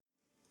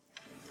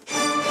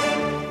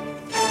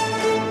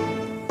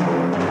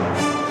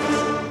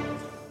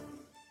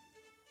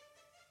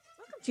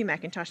to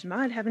Macintosh and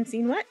Maud Haven't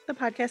Seen What, the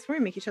podcast where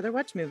we make each other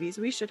watch movies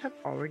we should have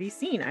already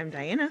seen. I'm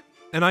Diana.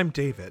 And I'm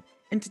David.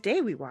 And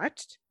today we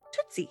watched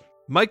Tootsie.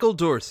 Michael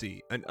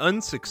Dorsey, an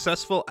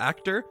unsuccessful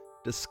actor,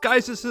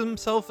 disguises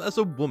himself as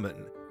a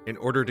woman in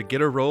order to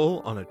get a role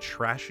on a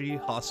trashy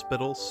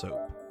hospital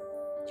soap.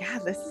 Yeah,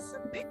 this is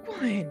a big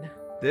one.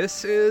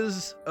 This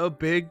is a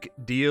big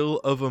deal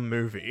of a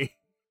movie.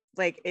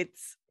 Like,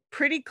 it's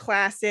pretty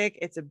classic.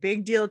 It's a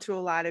big deal to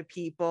a lot of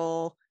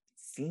people.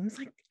 Seems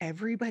like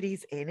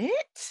everybody's in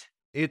it.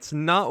 It's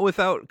not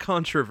without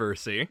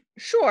controversy.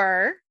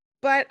 Sure,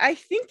 but I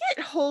think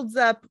it holds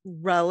up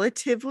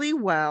relatively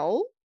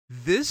well.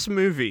 This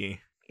movie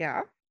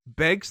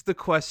begs the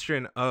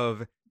question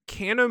of,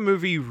 can a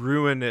movie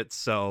ruin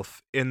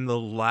itself in the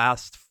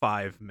last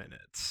 5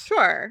 minutes?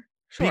 Sure.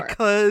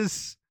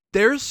 Because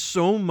there's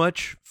so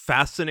much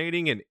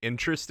fascinating and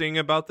interesting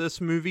about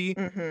this movie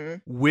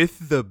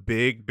with the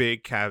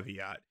big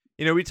caveat.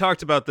 You know, we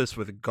talked about this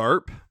with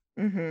Garp.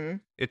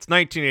 It's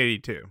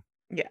 1982.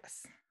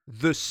 Yes.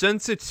 The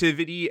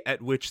sensitivity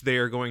at which they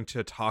are going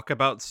to talk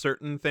about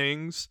certain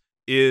things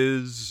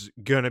is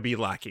going to be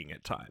lacking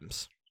at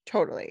times.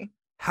 Totally.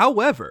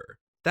 However,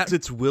 that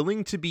it's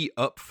willing to be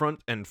upfront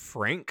and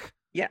frank.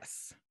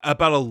 Yes.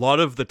 About a lot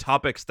of the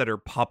topics that are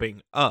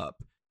popping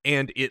up,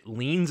 and it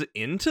leans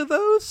into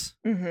those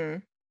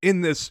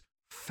in this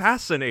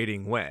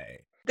fascinating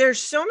way.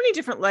 There's so many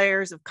different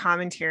layers of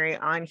commentary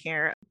on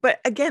here, but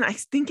again, I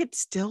think it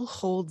still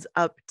holds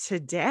up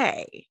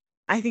today.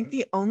 I think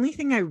the only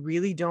thing I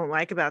really don't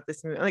like about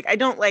this movie, I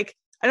don't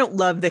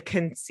love the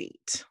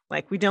conceit.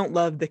 Like, we don't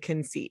love the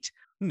conceit.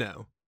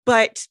 No.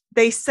 But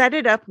they set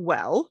it up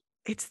well.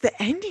 It's the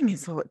ending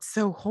is what's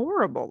so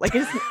horrible. Like,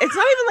 it's not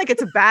even like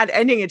it's a bad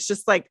ending. It's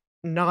just like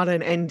not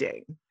an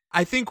ending.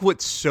 I think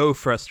what's so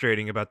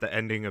frustrating about the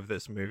ending of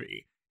this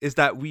movie is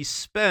that we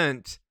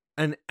spent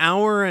an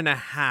hour and a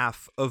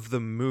half of the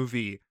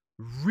movie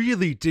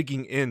really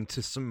digging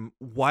into some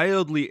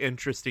wildly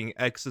interesting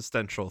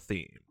existential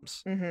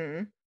themes,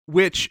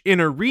 which in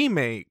a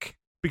remake,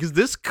 because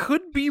this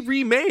could be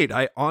remade,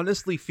 I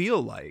honestly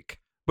feel like,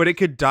 but it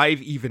could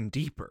dive even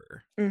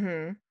deeper.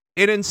 And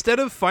instead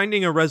of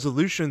finding a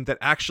resolution that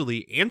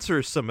actually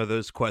answers some of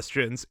those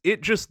questions,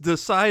 it just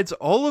decides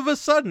all of a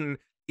sudden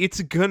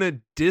it's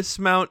gonna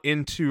dismount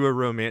into a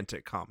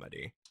romantic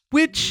comedy,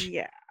 which,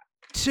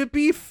 to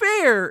be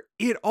fair,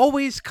 it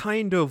always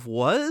kind of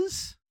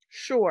was.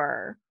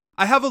 Sure.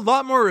 I have a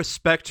lot more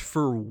respect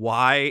for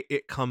why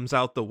it comes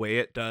out the way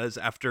it does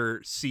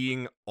after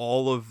seeing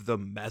all of the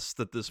mess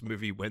that this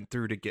movie went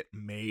through to get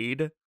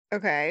made.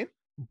 Okay.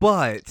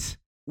 But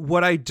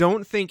what I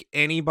don't think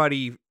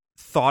anybody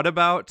thought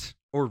about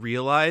or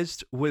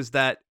realized was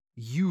that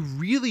you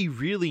really,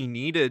 really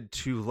needed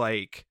to,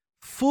 like,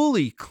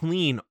 fully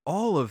clean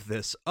all of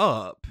this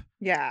up.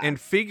 And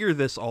figure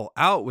this all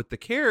out with the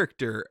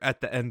character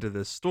at the end of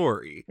this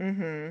story.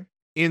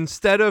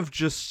 Instead of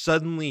just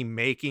suddenly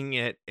making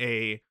it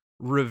a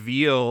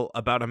reveal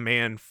about a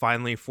man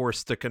finally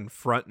forced to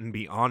confront and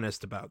be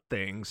honest about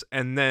things.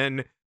 And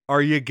then,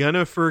 are you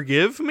gonna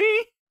forgive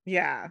me?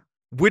 Yeah.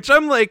 Which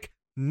I'm like,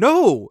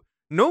 no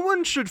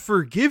one should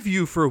forgive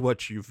you for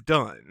what you've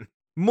done.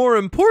 More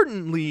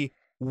importantly,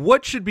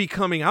 what should be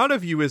coming out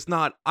of you is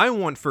not, I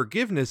want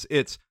forgiveness.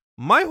 It's,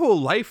 my whole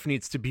life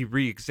needs to be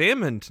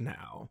re-examined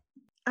now.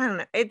 I don't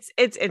know.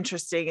 It's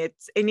interesting. It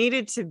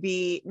needed to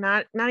be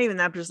not even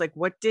that, but just like,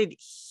 what did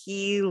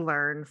he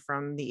learn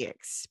from the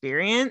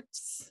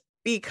experience?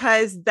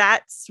 Because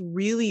that's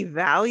really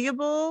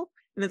valuable.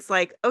 And it's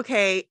like,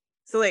 okay,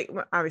 so like,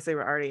 obviously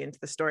we're already into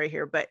the story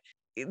here, but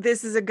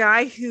this is a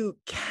guy who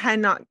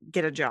cannot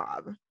get a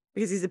job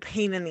because he's a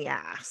pain in the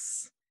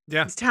ass.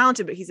 Yeah. He's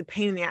talented, but he's a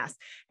pain in the ass.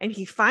 And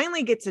he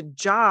finally gets a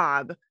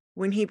job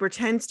when he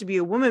pretends to be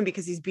a woman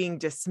because he's being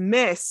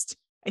dismissed,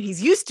 and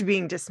he's used to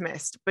being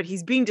dismissed, but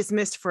he's being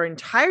dismissed for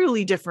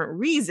entirely different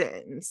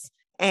reasons.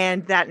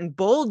 And that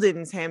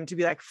emboldens him to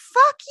be like,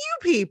 fuck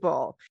you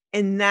people.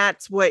 And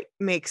that's what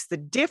makes the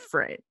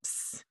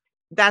difference.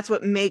 That's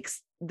what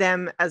makes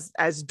them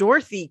as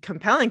Dorothy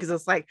compelling. Cause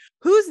it's like,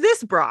 who's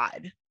this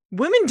broad?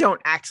 Women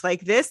don't act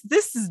like this.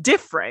 This is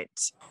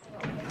different.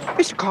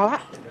 Mr. Carl,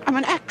 I'm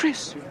an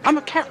actress. I'm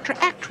a character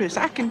actress.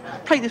 I can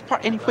play this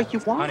part any way you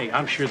want. Honey,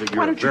 I'm sure that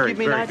you're a very,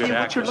 very good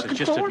actress. It's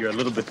just that you're a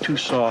little bit too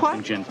soft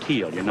and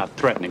genteel. You're not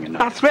threatening enough.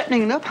 Not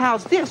threatening enough?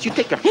 How's this? You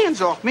take your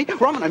hands off me,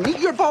 or I'm going to knead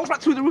your balls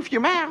right through the roof of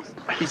your mouth.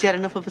 Is that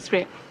enough of a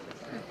threat?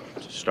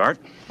 To start?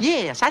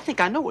 Yes, I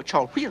think I know what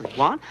y'all really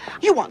want.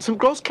 You want some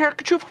gross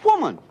caricature of a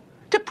woman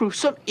to prove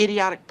some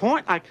idiotic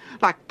point, like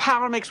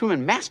power makes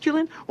women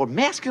masculine, or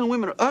masculine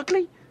women are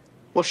ugly.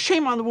 Well,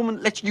 shame on the woman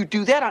that lets you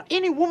do that, on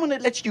any woman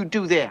that lets you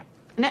do that.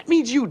 And that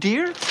means you,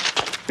 dear.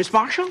 Miss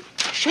Marshall,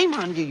 shame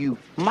on you, you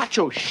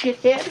macho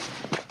shithead.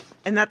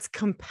 And that's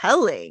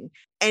compelling.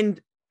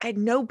 And at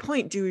no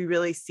point do we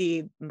really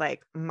see,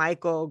 like,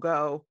 Michael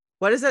go,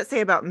 what does that say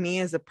about me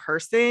as a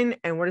person?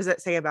 And what does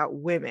that say about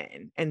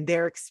women and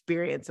their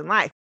experience in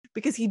life?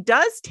 Because he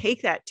does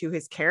take that to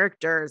his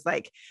characters,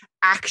 like,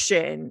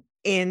 action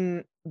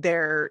in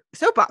their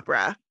soap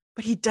opera.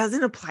 but he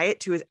doesn't apply it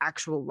to his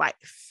actual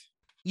life.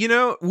 You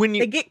know, when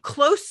they get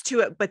close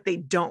to it, but they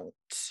don't.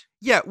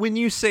 Yeah, when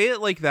you say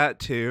it like that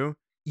too,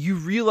 you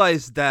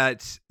realize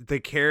that the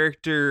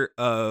character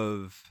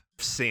of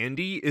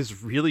Sandy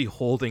is really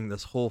holding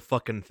this whole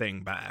fucking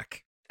thing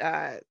back.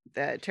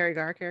 The Terry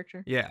Garr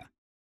character? Yeah.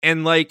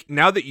 And like,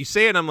 now that you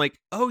say it, I'm like,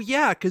 oh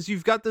yeah, because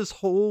you've got this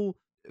whole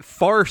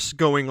farce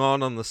going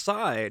on the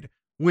side,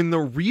 when the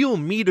real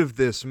meat of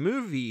this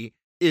movie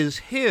is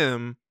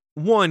him,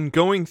 one,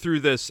 going through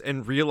this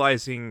and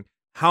realizing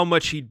how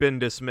much he'd been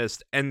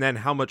dismissed, and then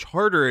how much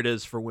harder it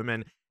is for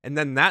women, and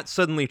then that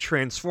suddenly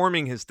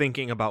transforming his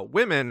thinking about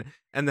women,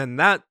 and then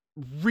that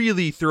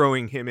really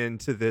throwing him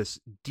into this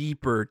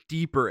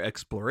deeper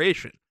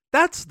exploration.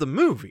 That's the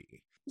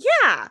movie.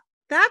 Yeah,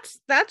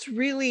 that's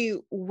really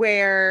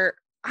where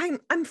I'm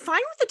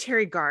fine with the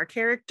Terry Garr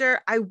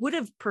character. I would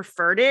have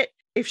preferred it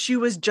if she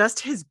was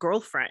just his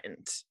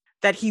girlfriend,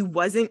 that he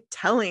wasn't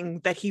telling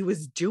that he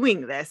was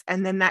doing this,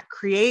 and then that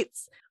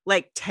creates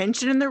like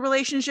tension in the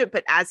relationship.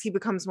 But as he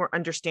becomes more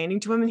understanding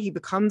to women, he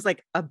becomes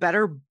like a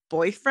better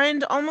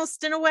boyfriend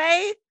almost in a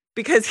way,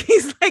 because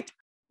he's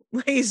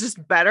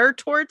just better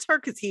towards her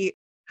because he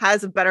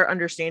has a better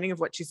understanding of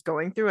what she's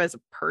going through as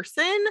a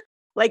person.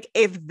 Like,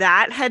 if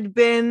that had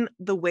been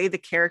the way the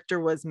character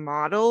was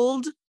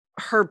modeled,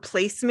 her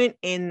placement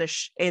in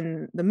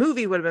the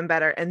movie would have been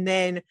better. And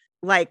then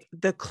like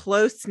the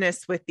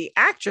closeness with the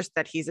actress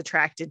that he's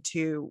attracted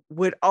to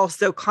would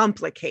also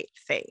complicate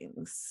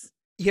things.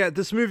 Yeah,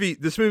 this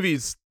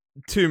movie's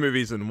two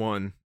movies in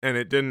one, and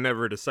it didn't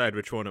ever decide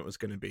which one it was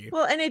going to be.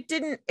 Well, and it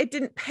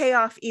didn't pay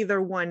off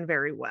either one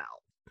very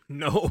well.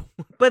 No.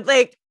 But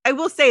like, I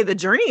will say the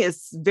journey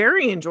is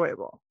very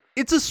enjoyable.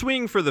 It's a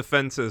swing for the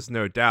fences,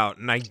 no doubt,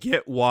 and I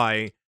get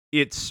why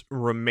it's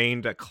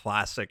remained a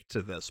classic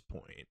to this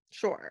point.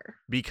 Sure.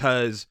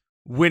 Because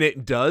when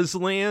it does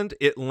land,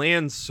 it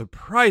lands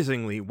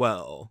surprisingly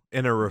well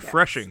in a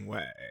refreshing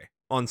way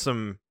on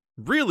some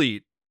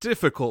really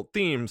difficult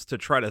themes to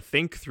try to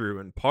think through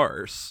and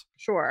parse.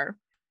 Sure.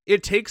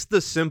 It takes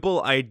the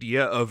simple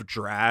idea of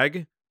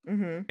drag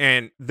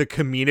and the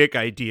comedic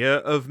idea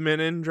of men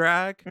in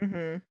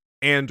drag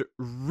and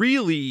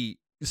really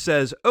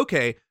says,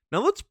 okay,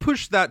 now let's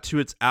push that to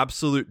its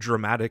absolute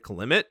dramatic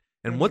limit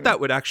and what that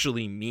would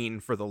actually mean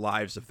for the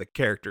lives of the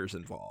characters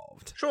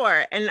involved.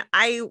 Sure. And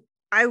I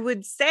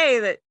would say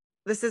that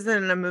this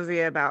isn't a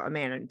movie about a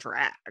man in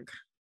drag.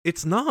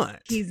 It's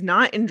not. He's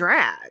not in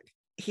drag.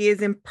 He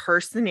is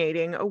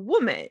impersonating a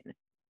woman.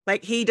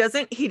 Like, he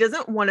doesn't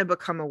want to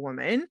become a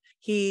woman.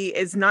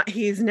 He's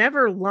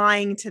never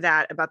lying to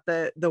that about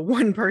the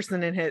one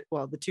person in his,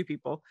 well, the two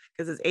people,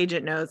 because his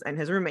agent knows and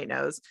his roommate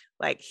knows.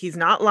 Like, he's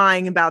not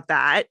lying about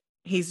that.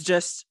 He's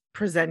just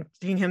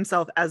presenting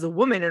himself as a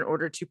woman in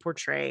order to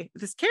portray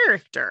this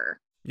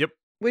character. Yep.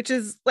 Which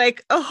is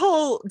like a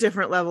whole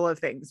different level of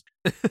things.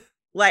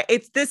 Like,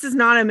 this is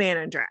not a man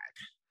in drag.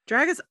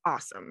 Drag is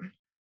awesome.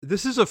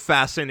 This is a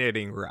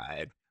fascinating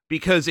ride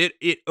because it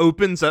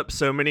opens up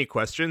so many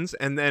questions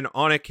and then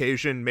on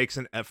occasion makes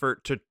an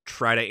effort to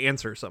try to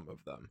answer some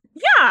of them.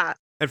 Yeah.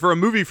 And for a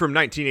movie from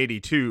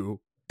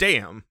 1982,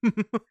 damn.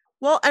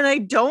 Well, and I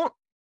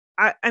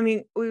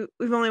mean, we've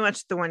only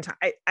watched the one time.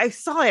 I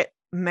saw it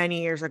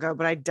many years ago,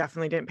 but I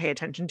definitely didn't pay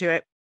attention to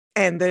it.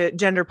 And the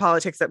gender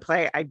politics at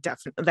play,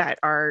 that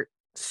are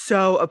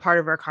so a part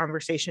of our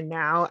conversation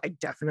now, I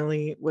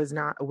definitely was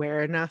not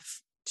aware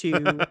enough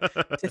to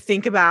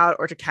think about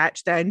or to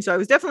catch then. So I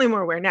was definitely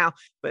more aware now,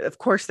 but of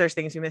course there's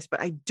things we missed,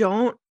 but I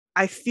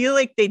feel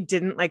like they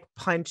didn't like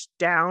punch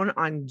down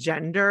on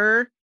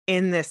gender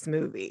in this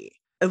movie,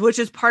 which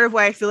is part of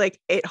why I feel like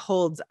it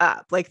holds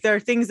up. Like, there are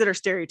things that are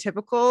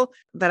stereotypical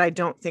that I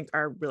don't think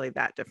are really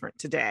that different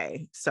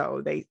today.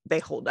 So they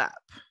hold up.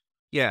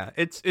 Yeah,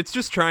 it's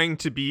just trying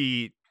to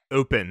be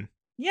open.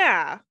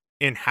 Yeah.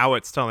 In how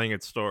it's telling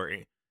its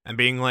story and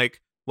being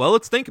like, well,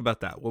 let's think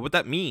about that. What would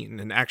that mean?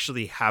 And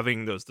actually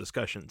having those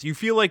discussions. You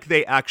feel like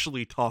they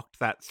actually talked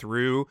that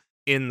through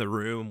in the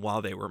room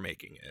while they were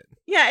making it.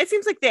 Yeah, it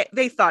seems like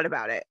they thought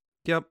about it.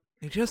 Yep.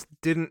 They just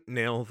didn't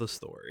nail the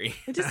story.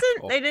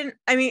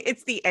 I mean,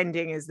 it's the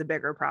ending is the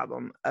bigger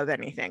problem of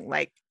anything.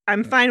 Like,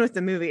 I'm fine with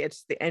the movie.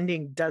 It's the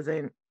ending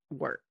doesn't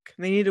work.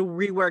 They need to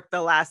rework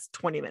the last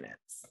 20 minutes.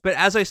 But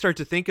as I start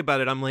to think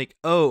about it, I'm like,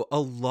 oh, a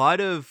lot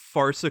of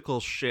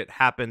farcical shit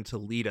happened to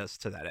lead us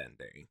to that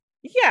ending.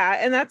 Yeah,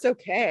 and that's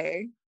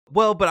okay.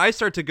 Well, but I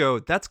start to go,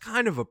 that's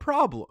kind of a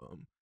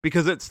problem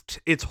because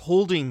it's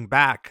holding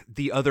back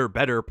the other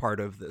better part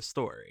of this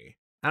story.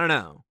 I don't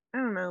know.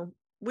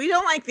 We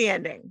don't like the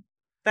ending.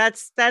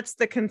 That's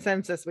the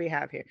consensus we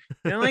have here.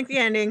 We don't like the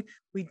ending.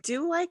 I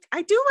do like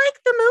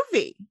the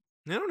movie.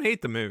 I don't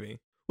hate the movie.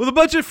 Well, the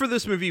budget for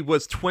this movie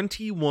was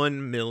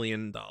 $21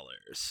 million.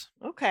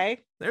 Okay.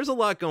 There's a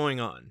lot going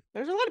on.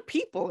 There's a lot of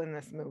people in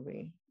this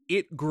movie.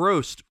 It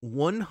grossed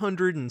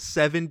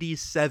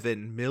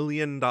 $177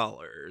 million.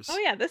 Oh,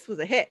 yeah, this was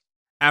a hit.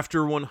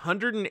 After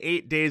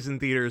 108 days in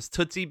theaters,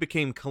 Tootsie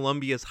became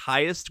Columbia's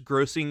highest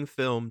grossing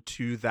film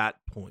to that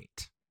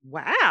point.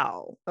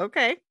 Wow.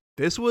 Okay.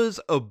 This was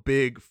a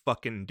big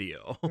fucking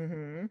deal.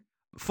 Mm-hmm.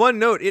 Fun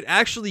note, it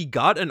actually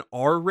got an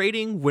R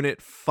rating when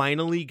it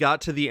finally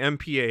got to the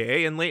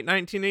MPAA in late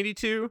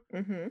 1982.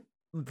 Mm-hmm.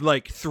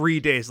 Like 3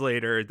 days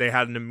later, they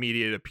had an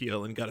immediate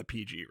appeal and got a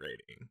PG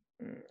rating.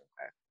 Okay.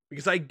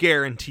 Because I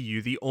guarantee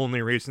you the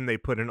only reason they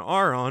put an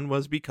R on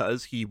was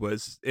because he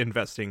was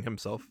investing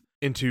himself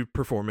into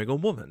performing a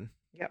woman.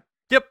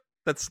 Yep,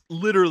 that's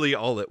literally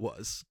all it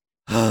was.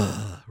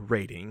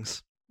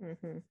 Ratings.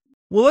 Mm-hmm.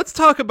 Well, let's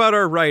talk about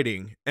our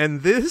writing.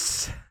 And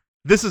this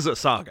is a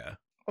saga.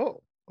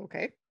 Oh,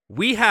 okay.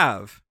 We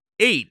have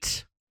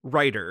 8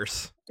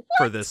 writers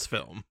for this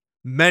film.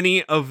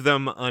 Many of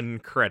them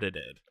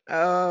uncredited.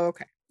 Oh,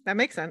 okay. That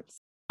makes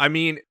sense. I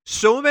mean,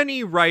 so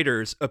many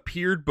writers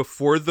appeared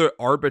before the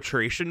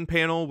arbitration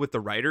panel with the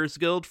Writers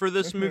Guild for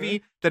this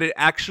movie that it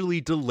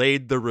actually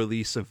delayed the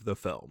release of the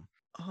film.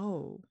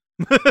 Oh.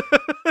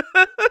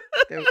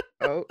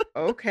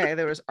 Okay.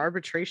 There was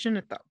arbitration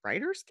at the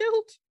Writers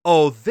Guild?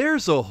 Oh,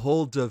 there's a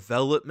whole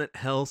development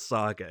hell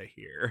saga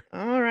here.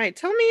 All right.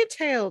 Tell me a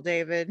tale,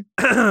 David.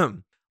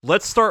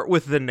 Let's start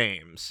with the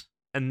names,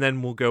 and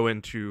then we'll go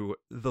into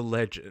the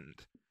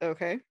legend.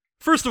 Okay.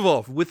 First of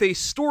all, with a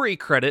story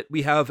credit,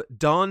 we have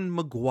Don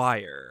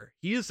McGuire.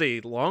 He is a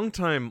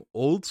longtime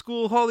old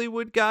school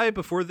Hollywood guy.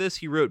 Before this,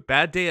 he wrote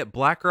Bad Day at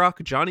Black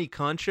Rock, Johnny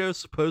Concho,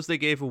 Suppose They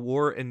Gave a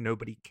War, and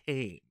Nobody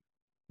Came.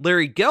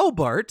 Larry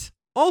Gelbart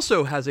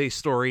also has a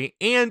story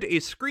and a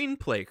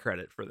screenplay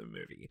credit for the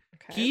movie.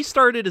 Okay. He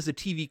started as a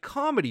TV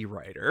comedy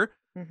writer.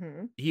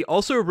 Mm-hmm. He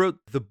also wrote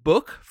the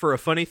book for A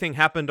Funny Thing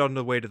Happened on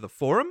the Way to the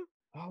Forum.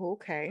 Oh,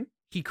 okay.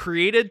 He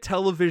created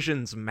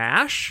television's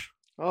MASH.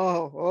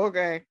 Oh,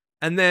 okay.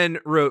 And then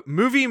wrote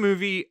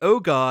Movie, Oh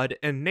God,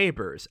 and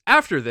Neighbors.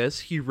 After this,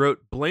 he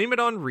wrote Blame It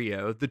on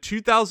Rio, the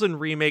 2000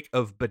 remake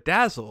of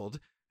Bedazzled,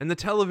 and the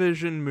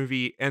television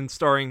movie and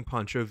starring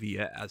Pancho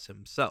Villa as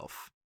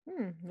himself.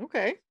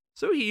 Okay.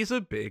 So he's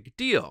a big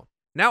deal.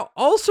 Now,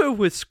 also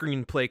with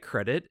screenplay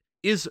credit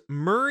is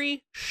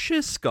Murray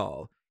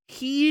Shisgall.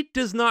 He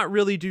does not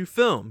really do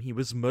film. He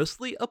was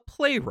mostly a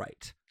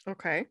playwright.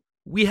 Okay.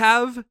 We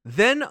have,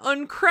 then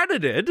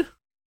uncredited,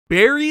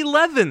 Barry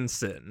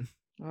Levinson.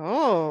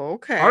 Oh,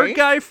 okay. Our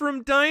guy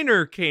from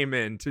Diner came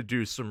in to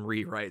do some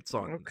rewrites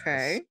on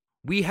this.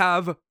 We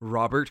have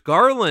Robert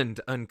Garland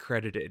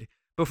uncredited.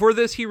 Before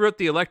this, he wrote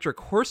The Electric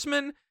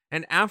Horseman,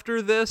 and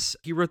after this,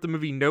 he wrote the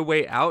movie No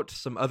Way Out,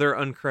 some other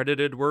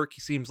uncredited work.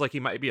 He seems like he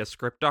might be a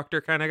script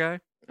doctor kind of guy.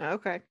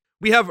 Okay.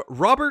 We have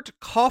Robert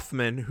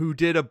Kaufman, who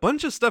did a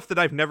bunch of stuff that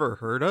I've never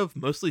heard of,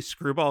 mostly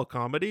screwball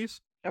comedies.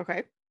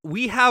 Okay.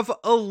 We have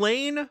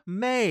Elaine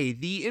May,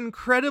 the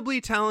incredibly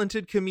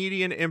talented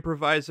comedian,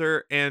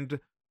 improviser, and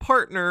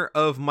partner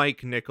of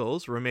Mike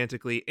Nichols,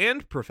 romantically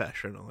and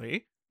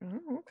professionally.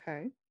 Oh,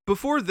 okay.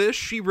 Before this,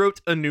 she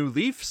wrote A New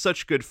Leaf,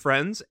 Such Good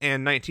Friends,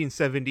 and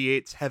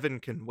 1978's Heaven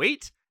Can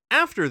Wait.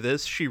 After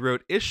this, she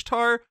wrote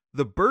Ishtar,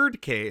 The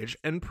Birdcage,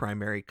 and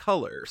Primary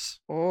Colors.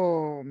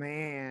 Oh,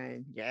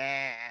 man.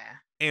 Yeah.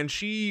 And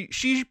she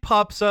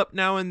pops up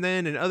now and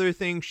then and other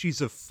things.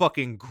 She's a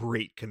fucking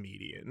great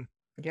comedian.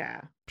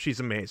 Yeah. She's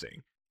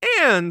amazing.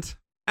 And,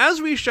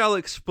 as we shall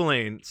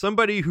explain,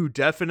 somebody who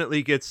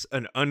definitely gets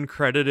an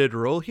uncredited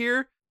role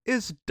here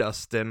is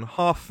Dustin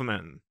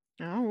Hoffman.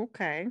 Oh,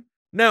 okay.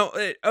 Now,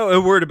 a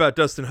word about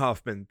Dustin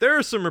Hoffman. There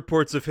are some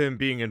reports of him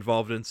being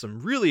involved in some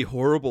really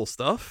horrible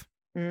stuff.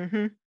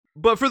 Mm-hmm.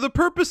 But for the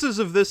purposes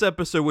of this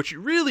episode, what you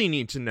really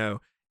need to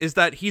know is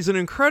that he's an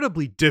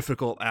incredibly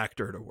difficult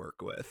actor to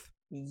work with.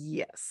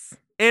 Yes.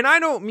 And I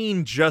don't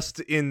mean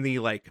just in the,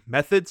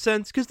 method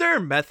sense, because there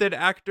are method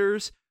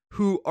actors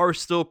who are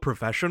still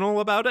professional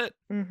about it.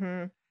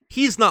 Mm-hmm.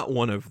 He's not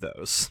one of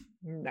those.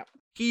 No.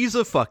 He's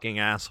a fucking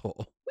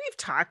asshole. We've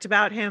talked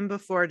about him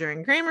before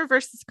during Kramer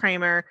versus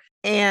Kramer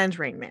and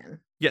Rain Man.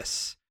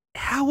 Yes.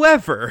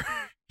 However,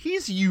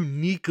 he's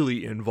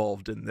uniquely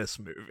involved in this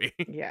movie.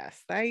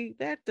 Yes,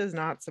 that does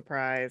not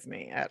surprise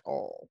me at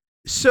all.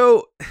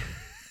 So,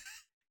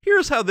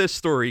 here's how this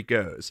story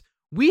goes.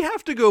 We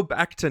have to go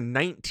back to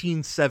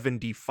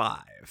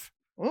 1975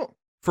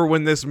 for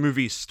when this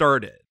movie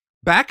started.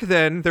 Back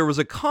then, there was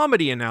a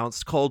comedy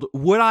announced called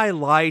Would I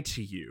Lie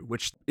to You,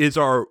 which is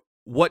our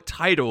what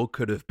title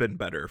could have been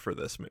better for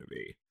this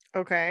movie.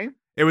 Okay.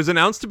 It was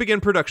announced to begin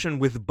production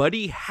with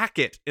Buddy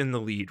Hackett in the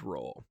lead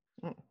role.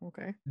 Oh,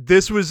 okay.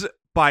 This was,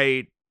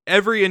 by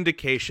every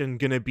indication,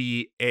 going to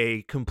be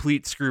a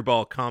complete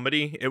screwball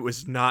comedy. It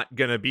was not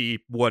going to be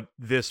what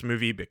this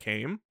movie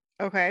became.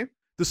 Okay.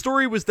 The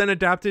story was then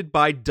adapted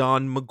by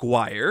Don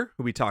McGuire,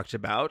 who we talked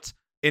about,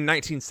 in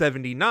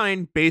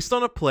 1979, based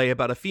on a play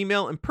about a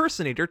female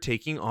impersonator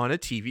taking on a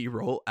TV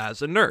role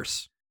as a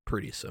nurse.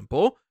 Pretty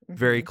simple.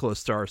 Very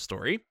close to our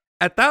story.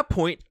 At that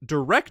point,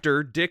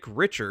 director Dick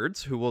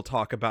Richards, who we'll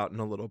talk about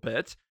in a little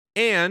bit,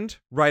 and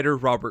writer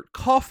Robert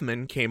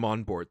Kaufman came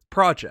on board the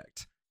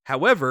project.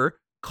 However,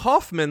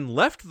 Kaufman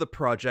left the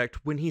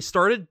project when he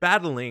started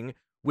battling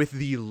with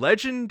the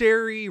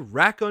legendary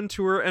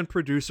raconteur and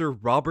producer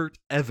Robert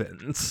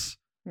Evans.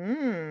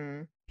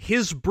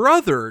 His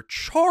brother,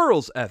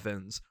 Charles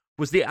Evans,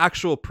 was the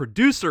actual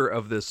producer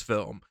of this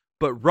film,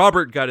 but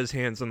Robert got his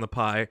hands on the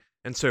pie,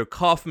 and so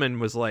Kaufman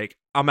was like,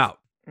 I'm out.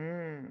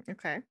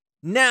 Okay.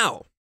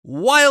 Now,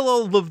 while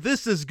all of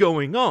this is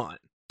going on,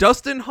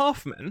 Dustin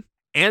Hoffman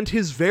and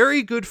his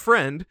very good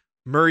friend,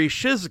 Murray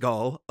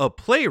Chisgall, a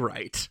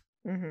playwright,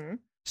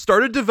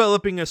 started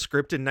developing a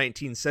script in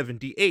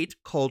 1978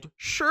 called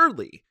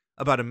Shirley,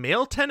 about a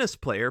male tennis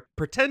player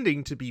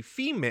pretending to be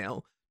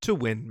female to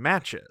win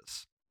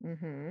matches.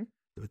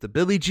 With the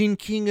Billie Jean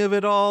King of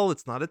it all,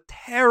 it's not a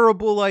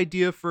terrible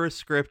idea for a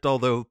script,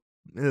 although...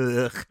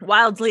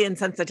 Wildly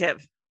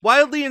insensitive.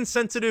 Wildly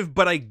insensitive,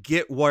 but I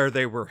get where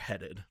they were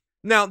headed.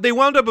 Now, they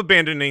wound up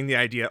abandoning the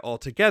idea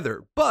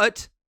altogether,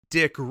 but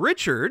Dick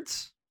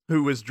Richards,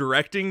 who was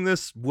directing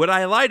this Would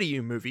I Lie to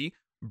You movie,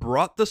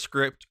 brought the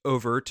script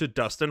over to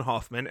Dustin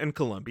Hoffman and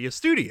Columbia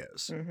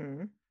Studios.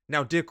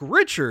 Now, Dick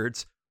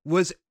Richards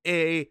was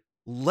a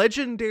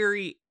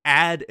legendary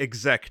ad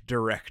exec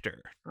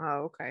director.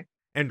 Oh, okay.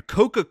 And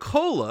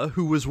Coca-Cola,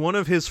 who was one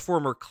of his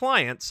former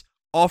clients,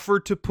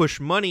 offered to push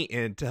money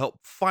in to help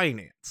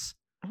finance.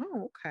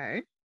 Oh,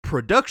 okay.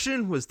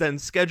 Production was then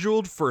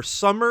scheduled for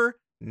summer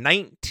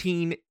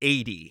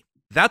 1980.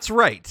 That's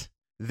right.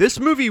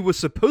 This movie was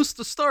supposed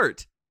to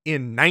start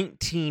in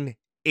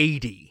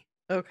 1980.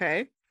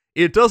 Okay.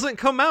 It doesn't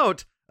come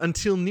out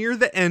until near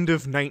the end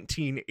of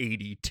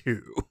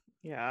 1982.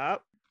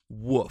 Yep.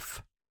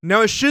 Woof.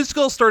 Now, as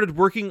Chisgall started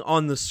working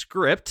on the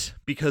script,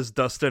 because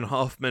Dustin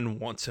Hoffman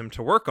wants him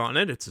to work on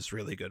it, it's his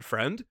really good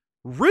friend,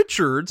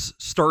 Richards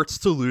starts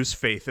to lose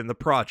faith in the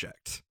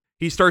project.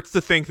 He starts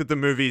to think that the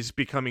movie's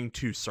becoming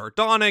too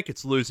sardonic,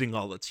 it's losing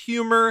all its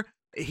humor.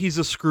 He's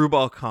a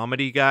screwball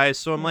comedy guy,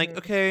 so I'm like,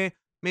 okay,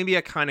 maybe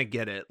I kind of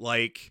get it.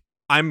 Like,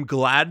 I'm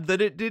glad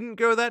that it didn't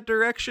go that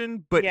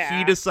direction, but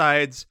he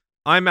decides,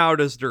 I'm out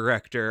as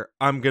director,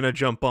 I'm gonna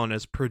jump on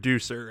as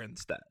producer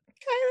instead.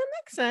 Okay, that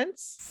makes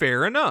sense.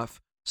 Fair enough.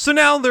 So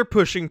now they're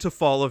pushing to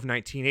fall of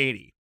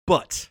 1980,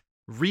 but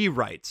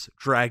rewrites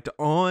dragged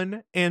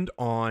on and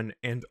on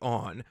and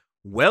on,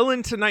 well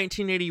into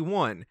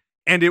 1981,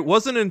 and it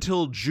wasn't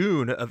until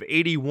June of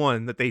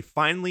 81 that they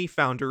finally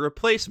found a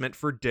replacement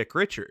for Dick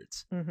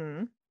Richards.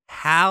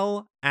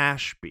 Hal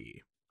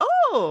Ashby.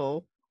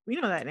 Oh, we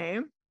know that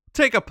name.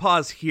 Take a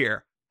pause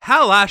here.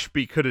 Hal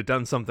Ashby could have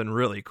done something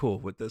really cool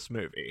with this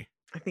movie.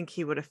 I think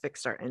he would have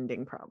fixed our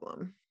ending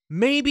problem.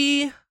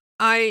 Maybe.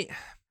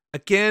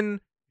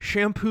 Again,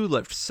 shampoo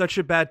left such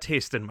a bad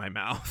taste in my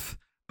mouth,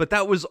 but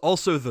that was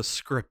also the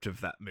script of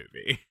that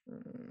movie.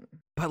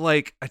 But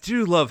like, I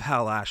do love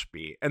Hal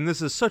Ashby, and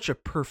this is such a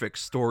perfect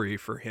story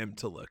for him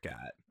to look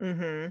at.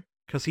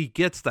 Because he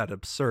gets that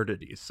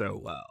absurdity so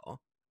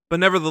well. But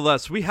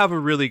nevertheless, we have a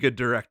really good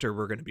director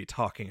we're going to be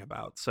talking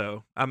about,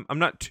 so I'm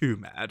not too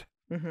mad.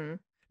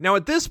 Now,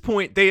 at this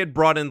point, they had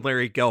brought in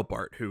Larry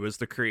Gelbart, who was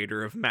the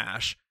creator of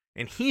MASH,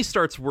 and he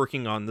starts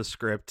working on the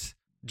script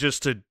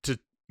just to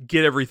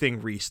get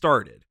everything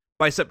restarted.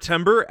 By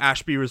September,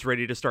 Ashby was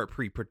ready to start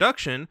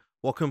pre-production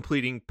while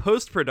completing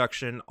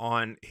post-production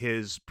on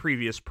his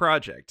previous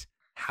project.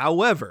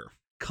 However,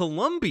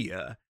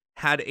 Columbia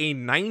had a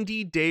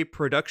 90-day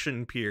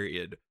production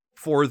period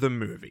for the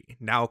movie,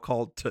 now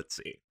called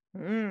Tootsie.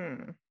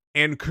 And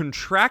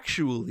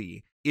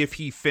contractually, if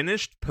he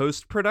finished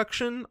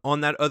post-production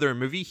on that other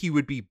movie, he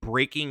would be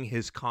breaking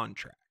his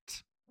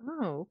contract.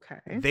 Oh,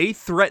 okay. They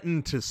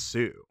threatened to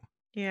sue.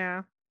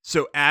 Yeah.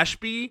 So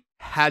Ashby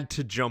had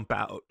to jump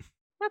out.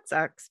 That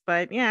sucks,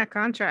 but yeah,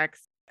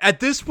 contracts. At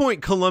this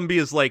point,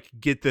 Columbia's like,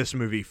 get this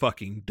movie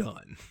fucking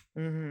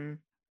done.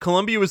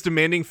 Columbia was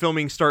demanding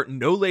filming start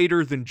no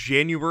later than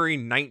January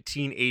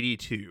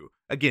 1982.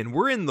 Again,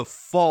 we're in the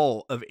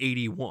fall of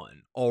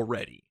 81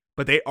 already.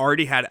 But they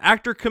already had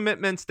actor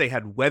commitments, they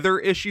had weather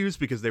issues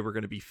because they were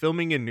going to be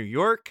filming in New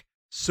York.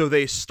 So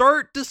they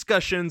start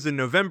discussions in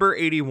November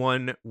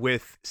 81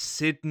 with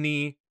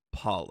Sidney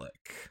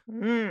Pollack,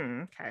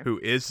 who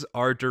is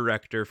our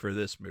director for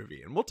this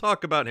movie. And we'll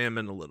talk about him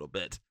in a little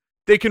bit.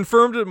 They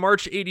confirmed a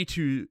March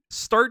 82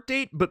 start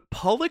date, but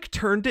Pollack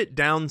turned it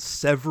down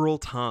several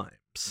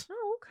times.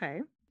 Oh,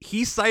 okay.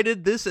 He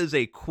cited this as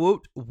a,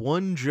 quote,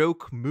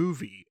 one-joke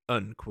movie,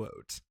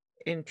 unquote.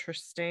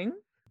 Interesting.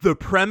 The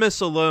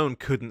premise alone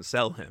couldn't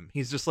sell him.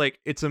 He's just like,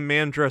 it's a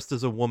man dressed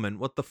as a woman.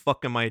 What the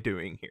fuck am I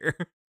doing here?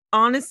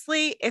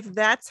 Honestly, if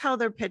that's how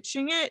they're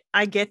pitching it,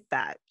 I get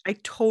that. I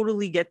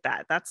totally get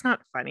that. That's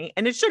not funny.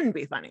 And it shouldn't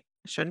be funny.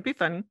 It shouldn't be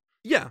funny.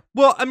 Yeah.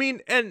 Well, I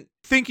mean, and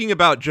thinking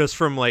about just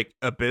from like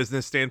a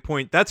business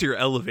standpoint, that's your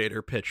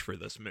elevator pitch for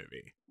this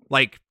movie.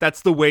 Like,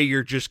 that's the way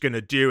you're just going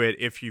to do it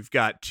if you've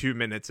got 2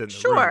 minutes in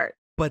the room.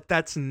 But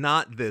that's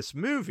not this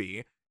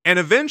movie. And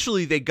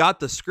eventually they got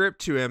the script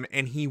to him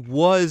and he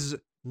was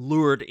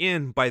lured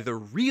in by the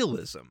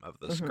realism of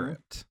the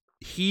script.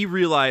 He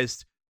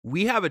realized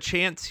we have a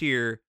chance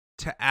here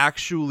to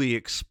actually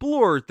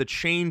explore the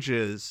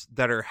changes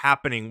that are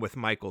happening with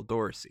Michael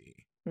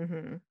Dorsey.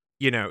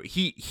 You know,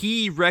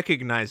 he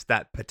recognized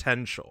that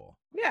potential.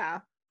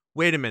 Yeah.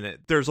 Wait a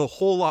minute. There's a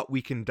whole lot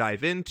we can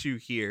dive into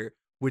here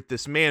with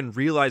this man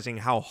realizing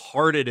how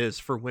hard it is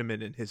for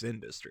women in his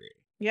industry.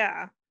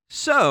 Yeah.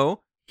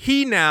 So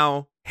he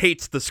now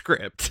hates the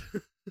script.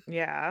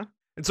 Yeah.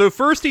 And so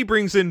first he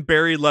brings in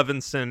Barry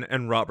Levinson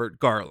and Robert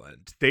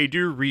Garland. They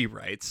do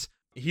rewrites.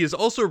 He is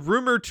also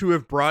rumored to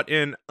have brought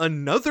in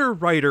another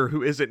writer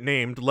who isn't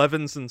named,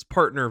 Levinson's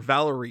partner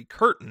Valerie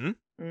Curtin,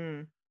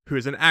 who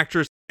is an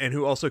actress and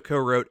who also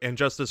co-wrote And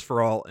Justice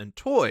for All and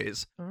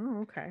Toys.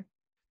 Oh, okay.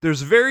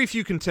 There's very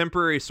few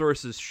contemporary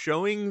sources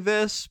showing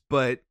this,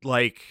 but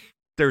like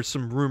there's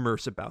some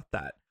rumors about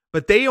that.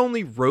 But they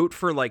only wrote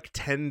for like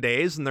 10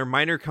 days and their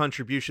minor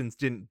contributions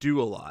didn't do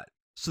a lot.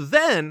 So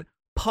then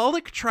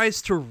Pollock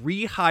tries to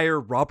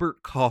rehire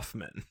Robert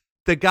Kaufman,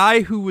 the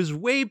guy who was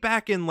way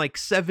back in like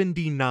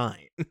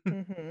 79.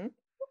 Okay,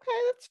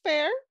 that's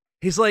fair.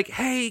 He's like,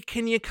 hey,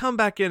 can you come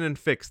back in and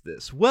fix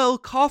this? Well,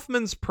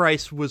 Kaufman's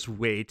price was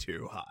way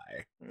too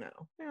high. No.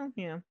 Well,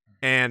 yeah.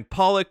 And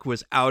Pollock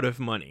was out of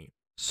money.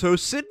 So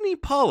Sidney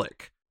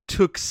Pollock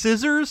took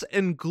scissors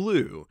and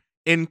glue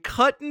and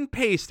cut and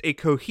paste a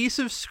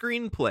cohesive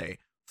screenplay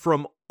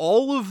from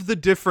all of the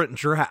different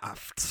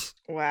drafts.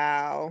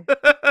 Wow.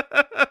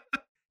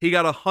 He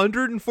got a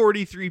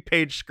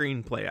 143-page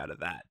screenplay out of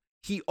that.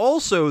 He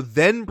also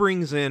then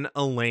brings in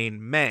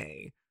Elaine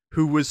May,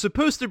 who was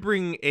supposed to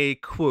bring a,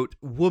 quote,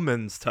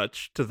 woman's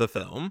touch to the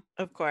film.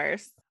 Of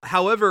course.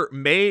 However,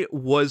 May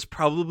was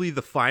probably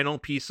the final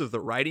piece of the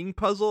writing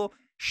puzzle.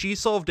 She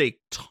solved a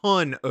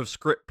ton of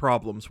script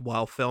problems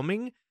while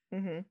filming,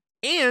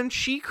 and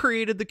she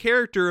created the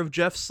character of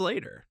Jeff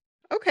Slater.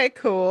 Okay,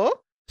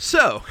 cool.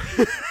 So,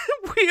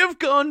 we have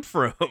gone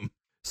from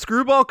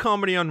screwball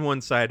comedy on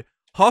one side,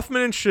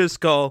 Hoffman and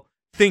Schizgal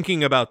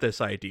thinking about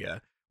this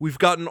idea. We've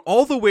gotten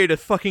all the way to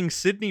fucking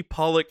Sidney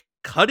Pollock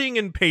cutting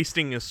and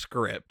pasting a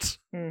script.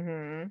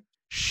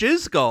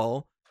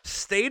 Schizgal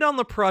stayed on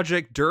the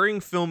project during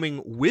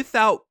filming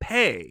without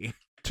pay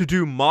to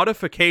do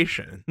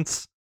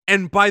modifications.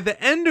 And by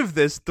the end of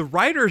this, the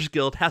Writers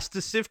Guild has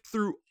to sift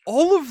through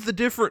all of the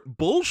different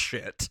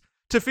bullshit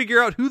to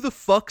figure out who the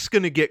fuck's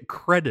gonna get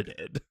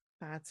credited.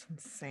 That's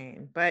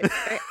insane, but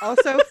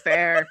also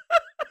fair.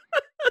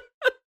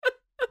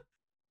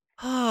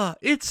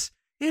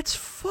 It's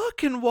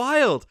fucking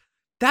wild.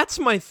 That's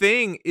my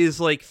thing, is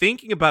like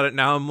thinking about it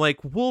now. I'm like,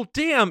 well,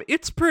 damn,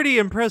 it's pretty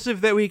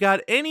impressive that we got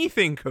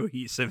anything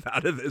cohesive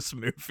out of this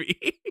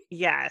movie.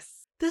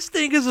 Yes. This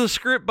thing is a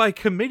script by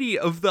committee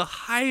of the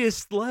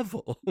highest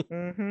level.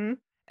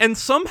 And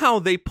somehow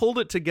they pulled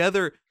it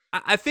together.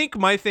 I think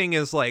my thing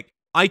is like,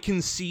 I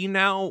can see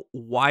now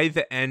why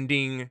the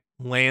ending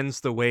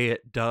lands the way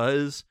it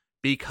does,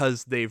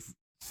 because they've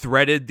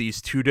threaded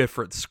these two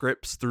different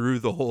scripts through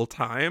the whole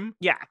time.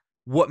 Yeah.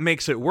 What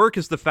makes it work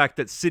is the fact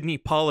that Sidney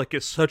Pollock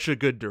is such a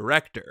good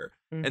director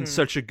and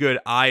such a good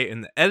eye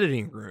in the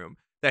editing room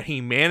that he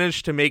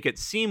managed to make it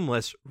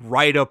seamless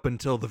right up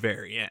until the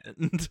very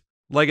end.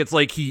 Like, it's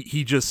like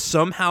he just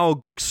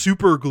somehow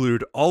super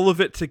glued all of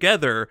it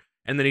together,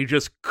 and then he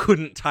just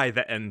couldn't tie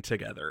the end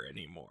together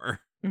anymore.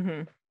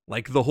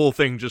 Like, the whole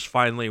thing just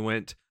finally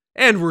went,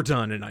 and we're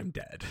done, and I'm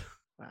dead.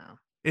 Wow.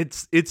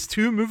 It's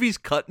two movies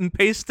cut and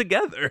paste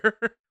together.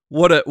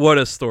 What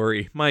a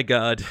story. My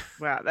God.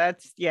 Wow,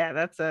 that's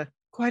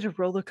quite a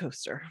roller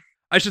coaster.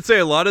 I should say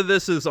a lot of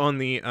this is on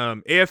the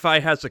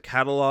AFI has a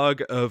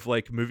catalog of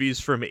like movies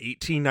from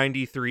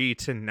 1893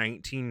 to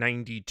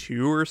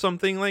 1992 or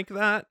something like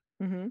that.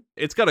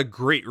 It's got a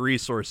great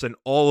resource, and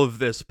all of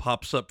this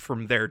pops up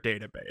from their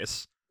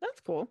database. That's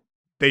cool.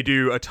 They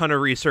do a ton of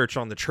research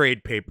on the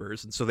trade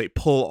papers, and so they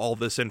pull all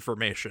this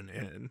information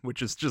in,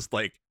 which is just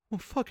like, well,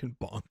 fucking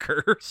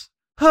bonkers.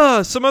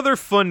 Some other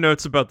fun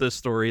notes about this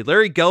story.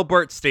 Larry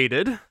Gelbart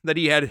stated that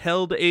he had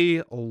held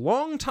a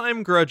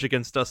long-time grudge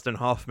against Dustin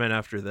Hoffman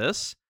after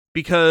this,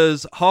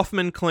 because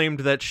Hoffman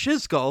claimed that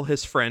Schizgal,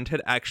 his friend,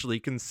 had actually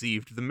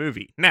conceived the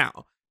movie.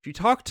 Now, if you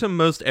talk to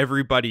most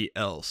everybody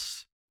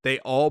else, they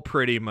all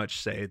pretty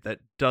much say that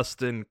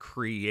Dustin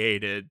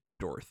created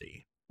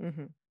Dorothy.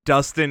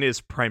 Dustin is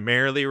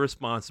primarily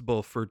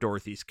responsible for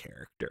Dorothy's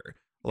character.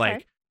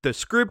 Like, the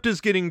script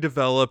is getting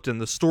developed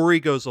and the story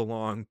goes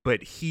along,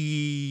 but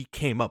he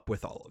came up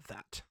with all of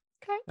that.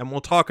 Okay. And we'll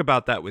talk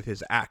about that with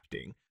his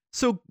acting.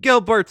 So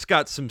Gelbart's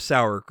got some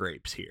sour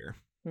grapes here.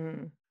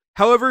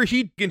 However,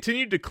 he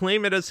continued to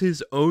claim it as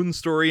his own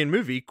story and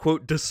movie,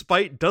 quote,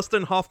 despite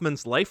Dustin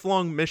Hoffman's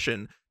lifelong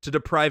mission to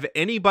deprive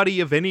anybody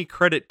of any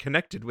credit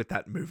connected with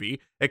that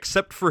movie,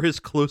 except for his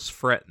close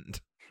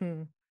friend.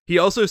 He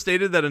also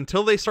stated that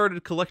until they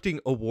started collecting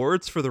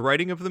awards for the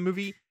writing of the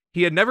movie,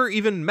 he had never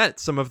even met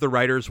some of the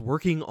writers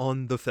working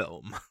on the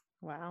film.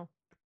 Wow.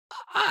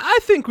 I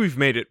think we've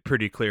made it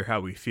pretty clear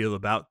how we feel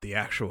about the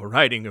actual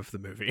writing of the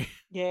movie.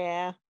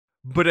 Yeah.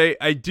 But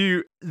I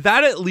do,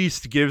 that at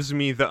least gives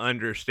me the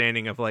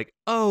understanding of like,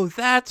 oh,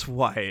 that's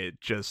why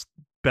it just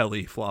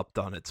belly flopped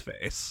on its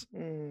face.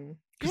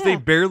 Because they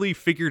barely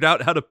figured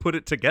out how to put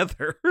it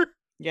together.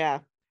 Yeah.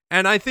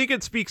 And I think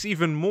it speaks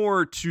even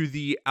more to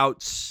the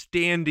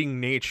outstanding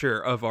nature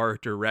of our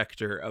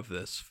director of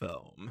this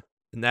film.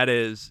 And that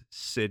is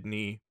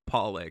Sidney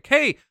Pollock.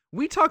 Hey,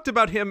 we talked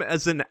about him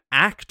as an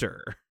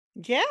actor.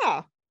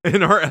 Yeah.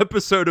 In our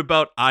episode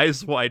about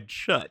Eyes Wide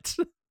Shut.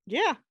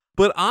 Yeah.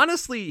 But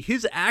honestly,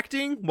 his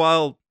acting,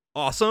 while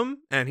awesome,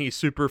 and he's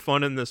super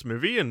fun in this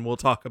movie, and we'll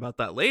talk about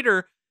that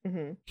later,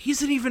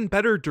 he's an even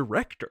better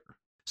director.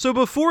 So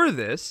before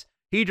this,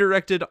 he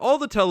directed all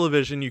the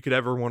television you could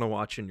ever want to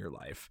watch in your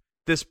life.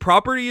 This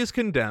Property is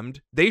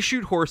Condemned, They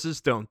Shoot Horses,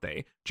 Don't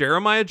They?,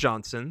 Jeremiah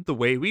Johnson, The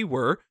Way We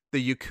Were,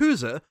 The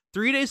Yakuza,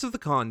 3 Days of the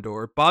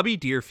Condor, Bobby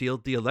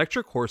Deerfield, The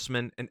Electric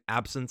Horseman, and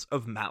Absence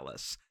of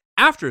Malice.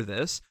 After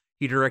this,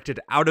 he directed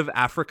Out of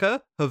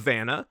Africa,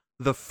 Havana,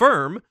 The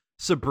Firm,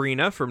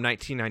 Sabrina from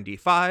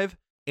 1995,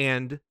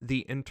 and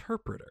The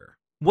Interpreter.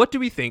 What do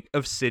we think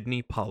of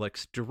Sydney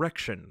Pollack's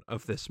direction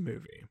of this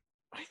movie?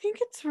 I think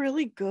it's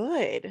really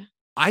good.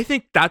 I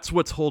think that's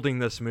what's holding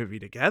this movie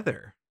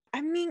together.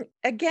 I mean,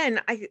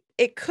 again,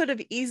 it could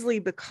have easily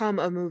become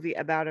a movie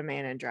about a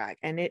man in drag,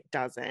 and it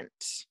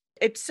doesn't.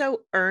 It's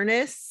so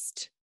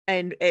earnest,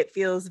 and it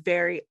feels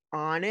very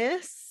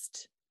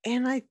honest.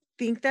 And I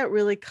think that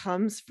really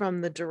comes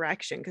from the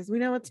direction, because we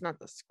know it's not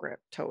the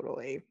script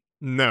totally.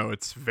 No,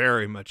 it's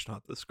very much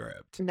not the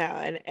script. No,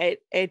 and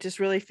it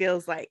just really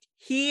feels like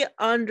he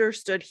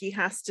understood he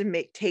has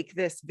to take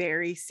this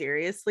very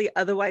seriously.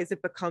 Otherwise,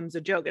 it becomes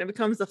a joke, and it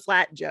becomes a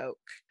flat joke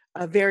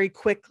very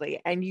quickly.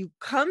 And you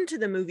come to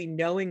the movie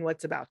knowing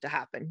what's about to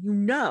happen,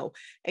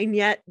 and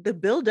yet the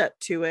buildup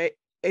to it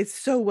is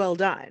so well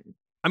done.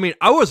 I mean,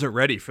 I wasn't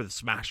ready for the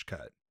smash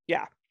cut.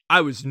 Yeah. I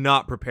was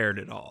not prepared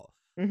at all.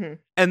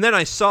 And then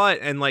I saw it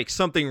and like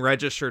something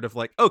registered of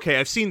like, okay,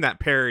 I've seen that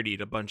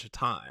parodied a bunch of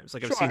times.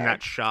 Like I've seen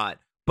that shot,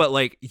 but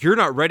like, you're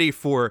not ready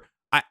for,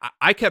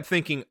 I kept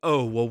thinking,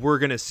 oh, well, we're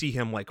going to see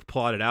him like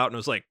plot it out. And I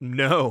was like,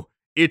 no,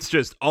 it's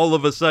just all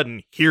of a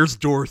sudden, here's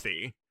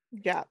Dorothy.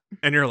 Yeah.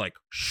 And you're like,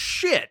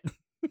 shit.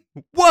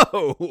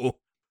 Whoa.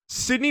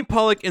 Sydney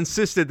Pollack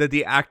insisted that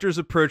the actors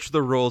approach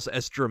the roles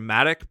as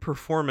dramatic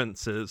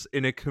performances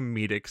in a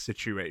comedic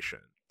situation.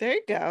 There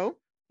you go.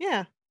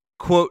 Yeah.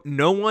 Quote,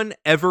 no one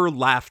ever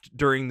laughed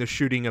during the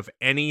shooting of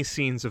any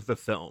scenes of the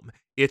film.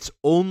 It's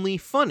only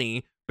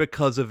funny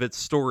because of its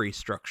story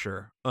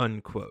structure,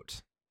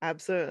 unquote.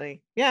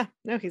 Absolutely. Yeah.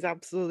 No, he's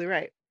absolutely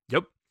right.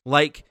 Yep.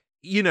 Like,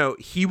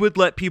 he would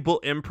let people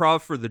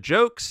improv for the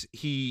jokes.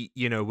 He,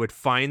 would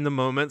find the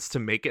moments to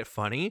make it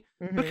funny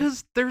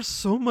because there's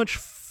so much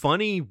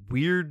funny,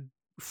 weird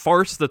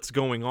farce that's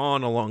going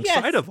on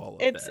alongside of all of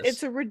this.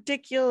 It's a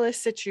ridiculous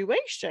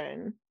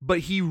situation. But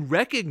he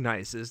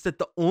recognizes that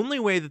the only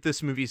way that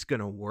this movie's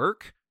going to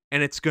work,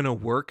 and it's going to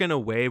work in a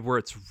way where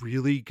it's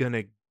really going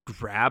to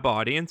grab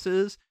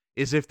audiences,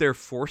 is if they're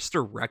forced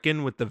to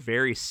reckon with the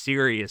very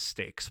serious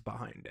stakes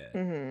behind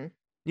it.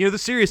 The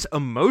serious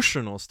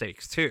emotional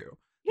stakes too.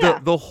 Yeah.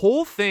 The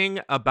whole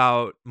thing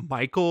about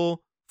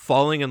Michael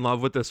falling in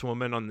love with this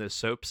woman on this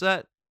soap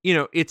set,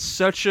 it's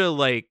such a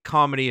like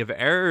comedy of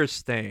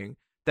errors thing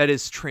that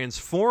is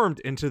transformed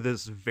into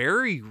this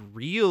very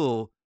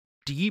real,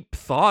 deep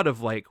thought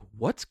of like,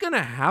 what's going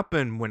to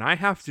happen when I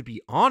have to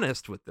be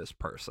honest with this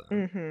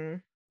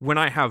person? When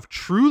I have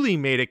truly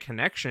made a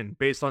connection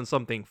based on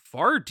something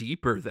far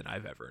deeper than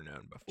I've ever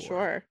known before.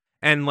 Sure.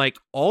 And like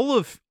all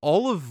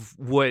of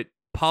what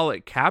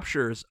Pollack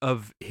captures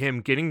of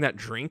him getting that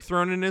drink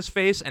thrown in his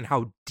face and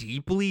how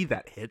deeply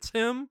that hits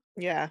him.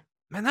 Yeah.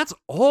 Man, that's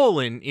all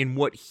in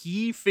what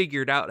he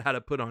figured out how to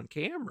put on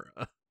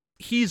camera.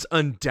 He's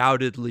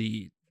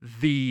undoubtedly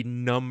the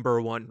number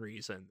one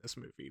reason this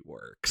movie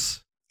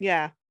works.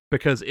 Yeah.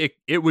 Because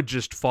it would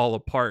just fall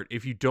apart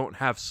if you don't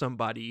have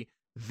somebody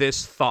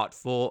this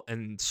thoughtful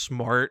and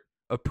smart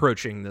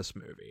approaching this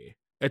movie.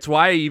 It's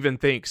why I even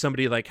think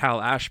somebody like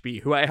Hal Ashby,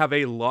 who I have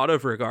a lot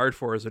of regard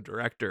for as a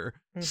director,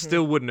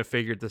 still wouldn't have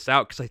figured this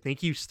out, because I think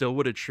he still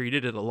would have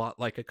treated it a lot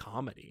like a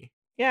comedy.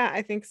 Yeah,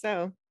 I think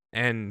so.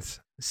 And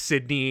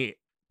Sydney,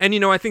 and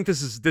I think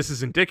this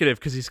is indicative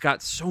because he's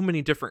got so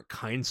many different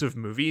kinds of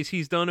movies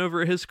he's done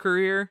over his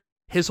career.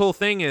 His whole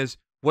thing is,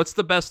 what's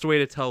the best way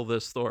to tell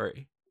this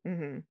story?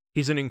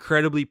 He's an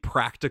incredibly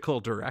practical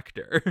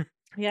director.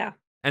 Yeah.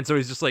 And so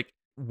he's just like,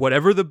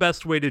 whatever the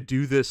best way to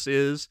do this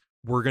is,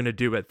 we're going to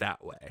do it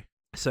that way.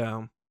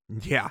 So,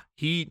 yeah,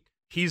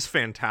 he's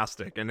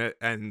fantastic.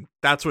 And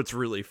that's what's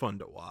really fun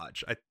to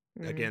watch.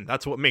 Again,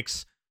 that's what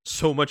makes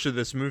so much of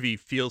this movie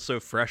feel so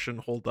fresh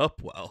and hold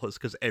up well, is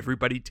because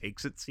everybody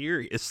takes it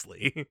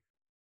seriously.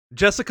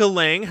 Jessica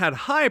Lange had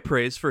high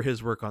praise for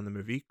his work on the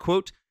movie.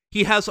 Quote,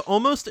 he has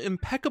almost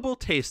impeccable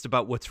taste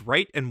about what's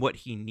right and what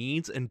he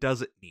needs and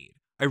doesn't need.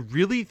 I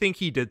really think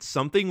he did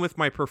something with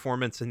my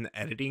performance in the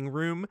editing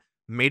room,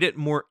 made it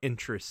more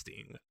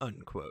interesting,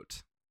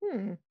 unquote.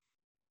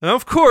 Now,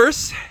 of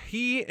course,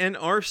 he and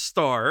our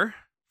star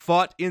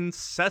fought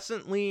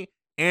incessantly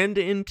and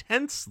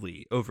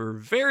intensely over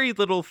very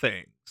little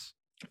things.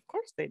 Of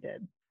course they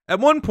did. At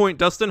one point,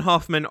 Dustin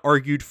Hoffman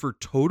argued for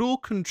total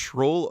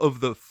control of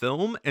the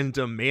film and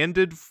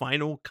demanded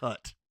final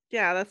cut.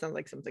 Yeah, that sounds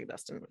like something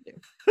Dustin would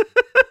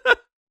do.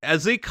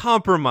 As a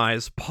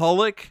compromise,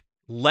 Pollack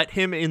let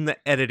him in the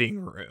editing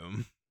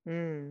room,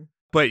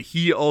 but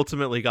he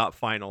ultimately got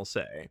final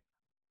say.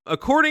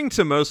 According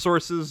to most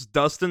sources,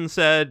 Dustin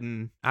said,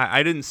 and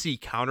I didn't see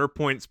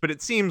counterpoints, but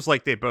it seems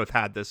like they both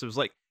had this. It was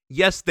like,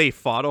 yes, they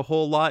fought a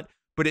whole lot,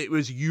 but it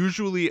was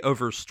usually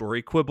over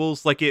story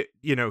quibbles. Like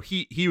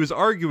he was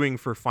arguing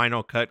for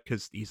Final Cut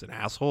because he's an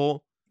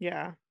asshole.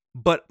 Yeah.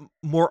 But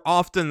more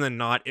often than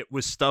not, it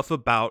was stuff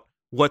about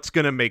what's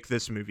going to make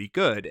this movie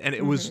good. And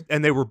it was,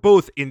 and they were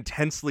both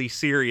intensely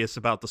serious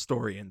about the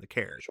story and the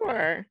character.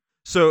 Sure.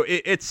 So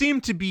it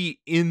seemed to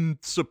be in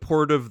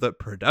support of the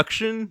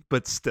production,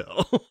 but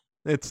still,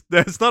 that's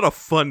not a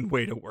fun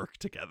way to work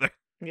together.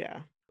 Yeah.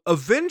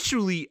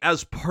 Eventually,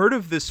 as part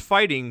of this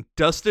fighting,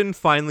 Dustin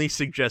finally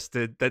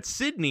suggested that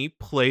Sidney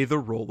play the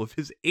role of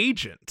his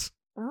agent.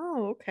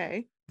 Oh,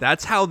 okay.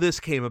 That's how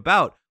this came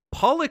about.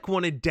 Pollock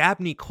wanted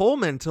Dabney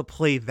Coleman to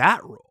play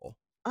that role.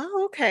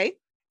 Oh, okay.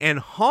 And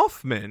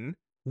Hoffman,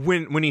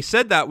 when he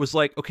said that, was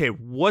like, okay,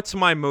 what's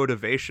my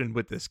motivation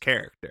with this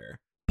character?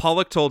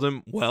 Pollock told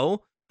him,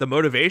 well, the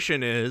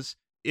motivation is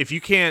if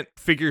you can't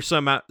figure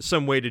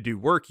some way to do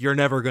work, you're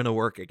never going to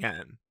work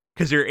again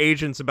because your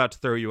agent's about to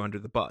throw you under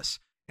the bus.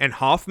 And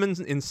Hoffman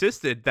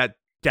insisted that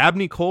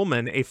Dabney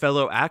Coleman, a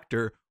fellow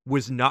actor,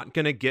 was not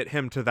going to get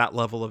him to that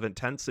level of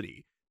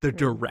intensity. The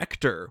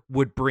director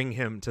would bring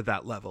him to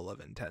that level of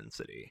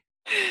intensity.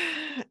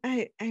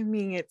 I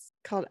mean, it's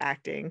called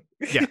acting.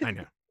 Yeah, I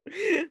know.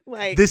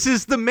 Like, this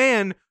is the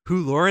man who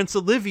Laurence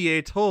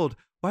Olivier told,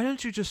 why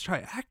don't you just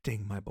try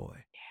acting, my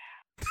boy?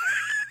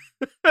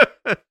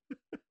 Yeah.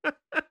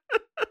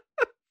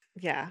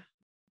 Yeah.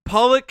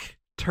 Pollock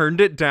turned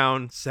it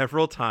down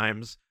several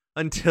times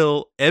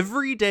until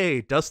every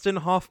day Dustin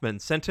Hoffman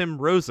sent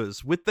him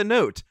roses with the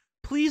note,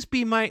 please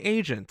be my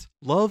agent.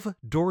 Love,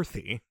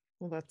 Dorothy.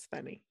 Well, that's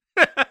funny.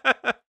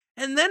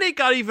 And then it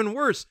got even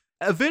worse.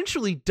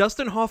 Eventually,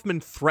 Dustin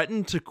Hoffman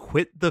threatened to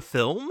quit the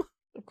film.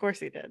 Of course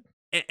he did.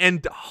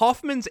 And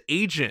Hoffman's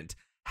agent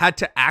had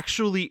to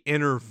actually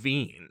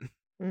intervene.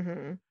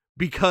 Mm-hmm.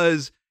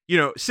 Because,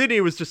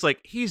 Sidney was just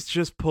like, he's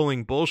just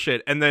pulling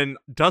bullshit. And then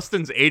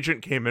Dustin's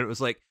agent came in and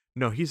was like,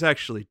 no, he's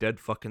actually dead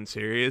fucking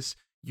serious.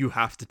 You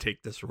have to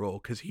take this role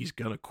because he's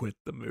going to quit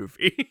the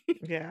movie.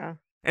 Yeah.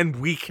 And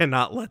we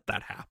cannot let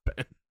that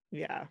happen.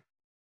 Yeah.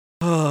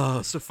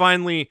 Oh, so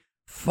finally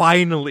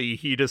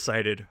he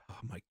decided, oh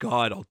my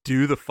God, I'll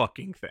do the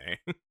fucking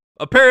thing.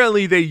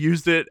 Apparently they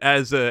used it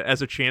as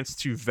a chance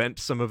to vent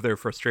some of their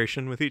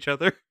frustration with each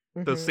other,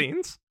 those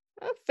scenes.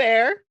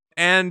 Fair.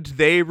 And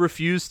they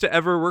refused to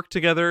ever work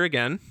together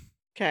again.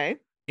 Okay.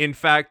 In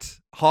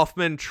fact,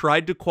 Hoffman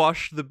tried to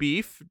quash the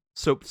beef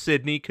so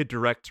Sidney could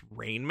direct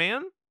Rain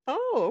Man.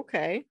 Oh,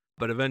 okay.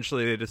 But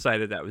eventually they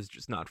decided that was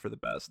just not for the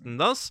best. And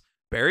thus,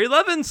 Barry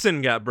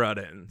Levinson got brought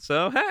in.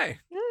 So, hey.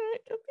 All right.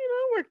 It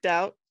worked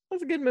out.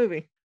 That's a good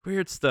movie.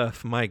 Weird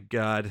stuff. My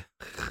God.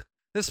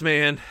 This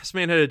man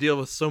had to deal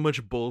with so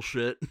much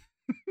bullshit.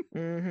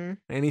 Mm-hmm.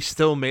 And he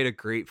still made a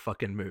great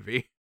fucking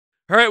movie.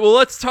 All right, well,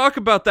 let's talk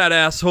about that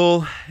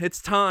asshole.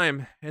 It's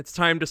time. It's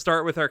time to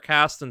start with our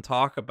cast and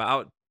talk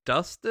about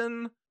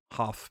Dustin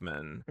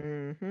Hoffman.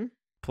 Mm-hmm.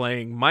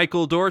 Playing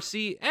Michael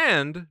Dorsey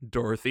and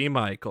Dorothy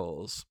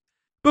Michaels.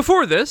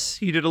 Before this,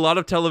 he did a lot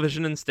of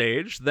television and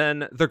stage,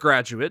 then The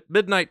Graduate,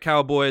 Midnight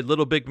Cowboy,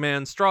 Little Big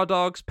Man, Straw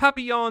Dogs,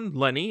 Papillon,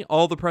 Lenny,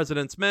 All the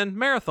President's Men,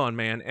 Marathon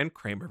Man, and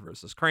Kramer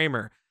vs.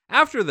 Kramer.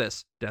 After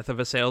this, Death of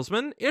a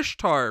Salesman,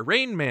 Ishtar,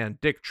 Rain Man,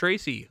 Dick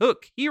Tracy,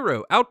 Hook,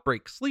 Hero,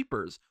 Outbreak,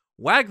 Sleepers,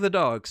 Wag the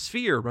Dog,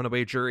 Sphere,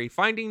 Runaway Jury,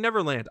 Finding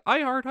Neverland,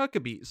 I Heart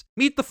Huckabees,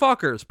 Meet the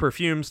Fockers,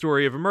 Perfume,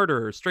 Story of a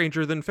Murderer,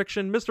 Stranger Than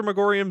Fiction, Mr.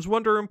 Megorium's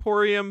Wonder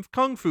Emporium,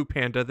 Kung Fu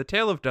Panda, The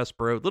Tale of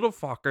Despero, Little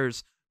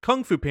Fockers,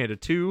 Kung Fu Panda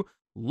 2,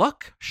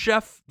 Luck,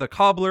 Chef, The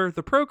Cobbler,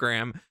 The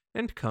Program,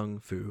 and Kung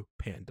Fu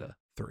Panda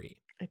 3.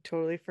 I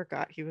totally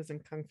forgot he was in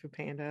Kung Fu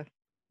Panda.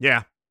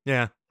 Yeah.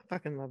 I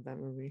fucking love that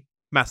movie.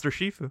 Master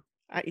Shifu.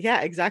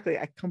 Yeah, exactly.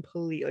 I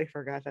completely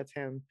forgot that's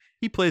him.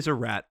 He plays a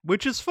rat,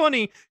 which is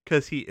funny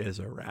because he is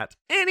a rat.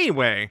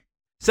 Anyway,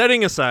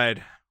 setting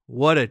aside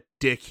what a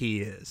dick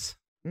he is.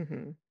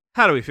 Mm-hmm.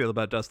 How do we feel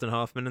about Dustin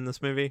Hoffman in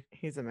this movie?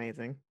 He's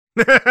amazing.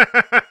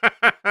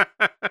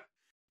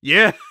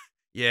 Yeah.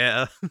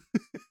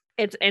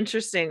 It's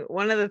interesting.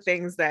 One of the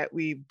things that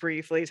we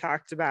briefly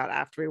talked about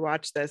after we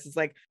watched this is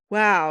like,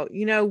 wow,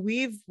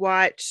 we've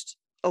watched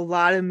a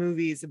lot of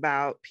movies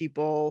about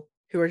people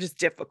who are just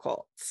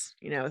difficult,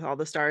 with All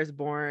the Stars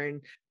Born,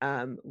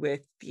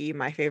 with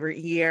My Favorite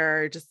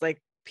Year, just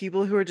like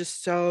people who are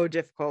just so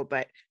difficult,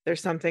 but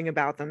there's something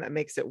about them that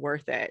makes it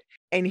worth it.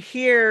 And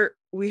here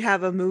we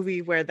have a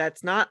movie where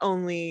that's not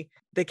only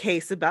the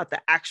case about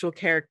the actual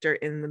character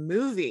in the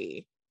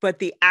movie, but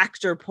the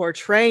actor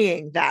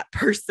portraying that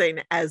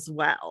person as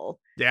well.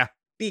 Yeah.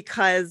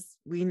 Because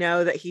we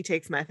know that he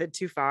takes method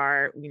too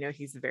far. We know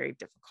he's a very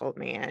difficult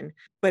man,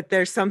 but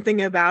there's something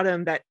about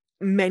him that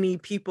many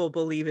people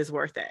believe is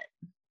worth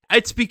it.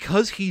 It's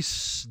because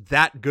he's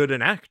that good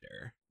an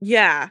actor.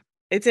 Yeah.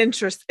 It's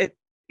interesting.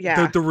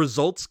 Yeah. The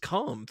results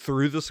come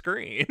through the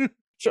screen.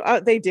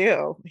 They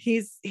do.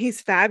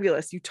 He's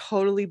fabulous. You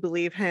totally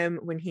believe him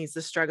when he's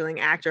a struggling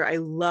actor. I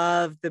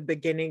love the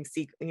beginning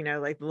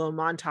like the little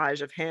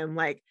montage of him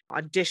like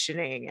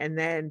auditioning and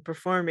then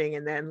performing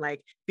and then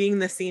like being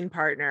the scene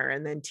partner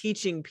and then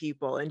teaching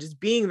people and just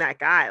being that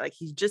guy. Like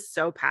he's just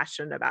so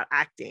passionate about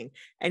acting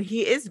and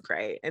he is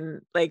great.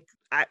 And like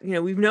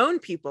we've known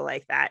people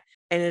like that.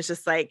 And it's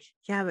just like,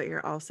 yeah, but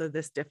you're also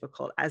this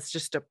difficult as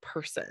just a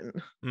person.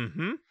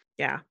 Mm-hmm.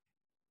 Yeah.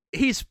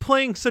 He's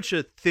playing such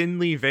a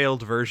thinly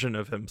veiled version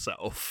of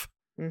himself,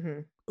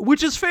 mm-hmm.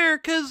 which is fair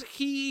because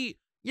he,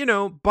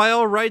 by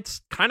all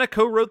rights, kind of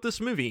co-wrote this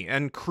movie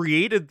and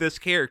created this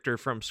character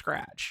from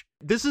scratch.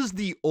 This is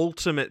the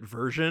ultimate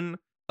version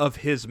of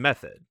his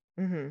method.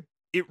 Mm-hmm.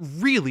 It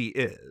really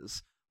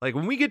is. Like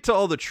when we get to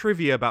all the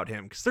trivia about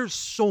him, because there's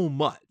so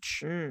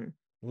much,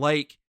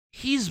 like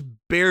he's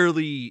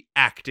barely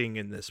acting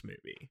in this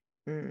movie.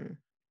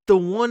 The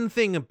one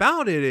thing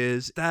about it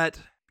is that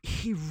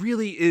he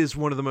really is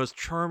one of the most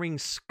charming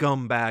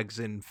scumbags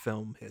in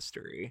film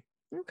history.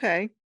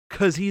 Okay.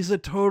 Because he's a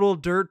total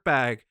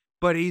dirtbag,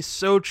 but he's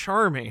so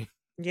charming.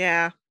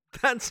 Yeah.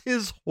 That's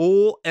his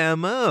whole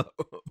MO.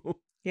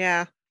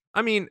 Yeah.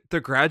 I mean,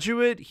 The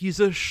Graduate, he's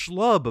a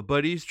schlub,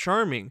 but he's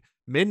charming.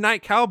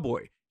 Midnight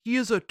Cowboy, he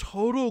is a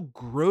total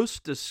gross,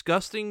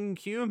 disgusting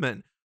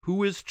human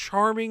who is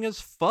charming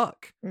as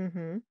fuck.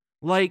 Mm-hmm.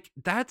 Like,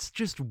 that's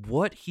just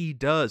what he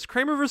does.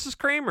 Kramer versus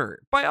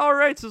Kramer, by all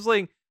rights, is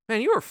like,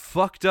 man, you are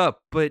fucked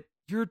up, but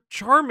you're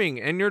charming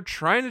and you're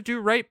trying to do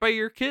right by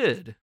your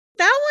kid.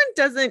 That one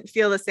doesn't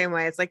feel the same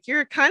way. It's like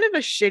you're kind of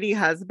a shitty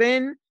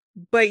husband,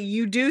 but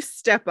you do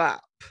step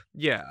up.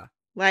 Yeah.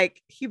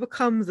 Like he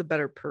becomes a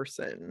better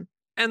person.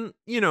 And,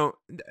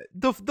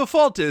 the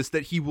fault is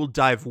that he will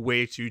dive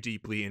way too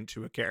deeply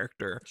into a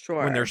character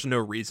when there's no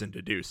reason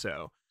to do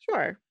so.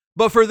 Sure.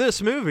 But for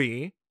this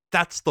movie,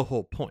 that's the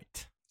whole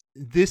point.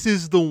 This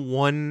is the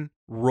one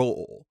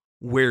role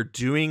where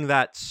doing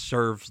that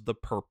serves the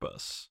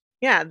purpose.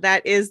 Yeah,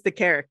 that is the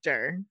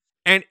character.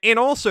 And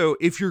also,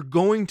 if you're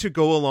going to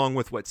go along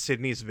with what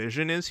Sydney's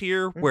vision is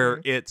here,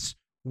 where it's,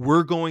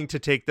 we're going to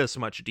take this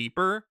much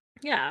deeper.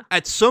 Yeah.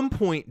 At some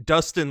point,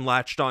 Dustin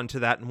latched onto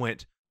that and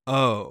went,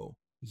 oh,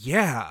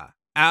 yeah,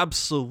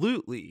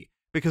 absolutely.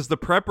 Because the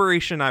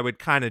preparation I would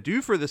kind of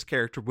do for this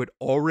character would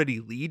already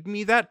lead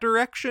me that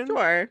direction.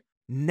 Sure.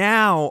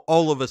 Now,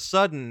 all of a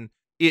sudden,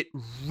 it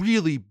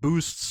really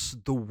boosts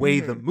the way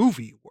the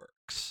movie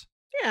works.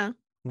 Yeah.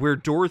 Where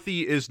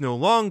Dorothy is no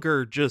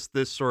longer just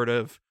this sort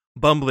of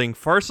bumbling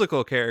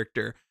farcical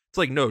character. It's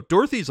like, no,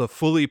 Dorothy's a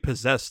fully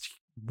possessed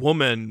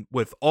woman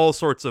with all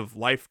sorts of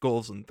life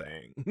goals and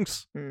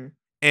things.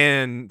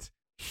 And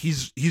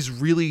he's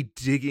really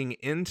digging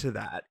into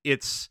that.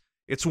 It's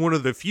one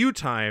of the few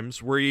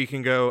times where you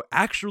can go,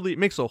 actually, it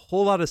makes a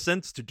whole lot of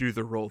sense to do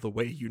the role the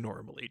way you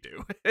normally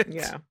do it.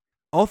 Yeah.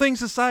 All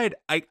things aside,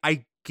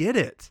 I get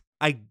it.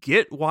 I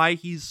get why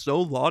he's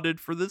so lauded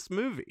for this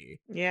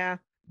movie. Yeah.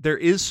 There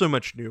is so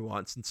much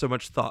nuance and so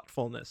much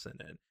thoughtfulness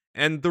in it.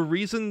 And the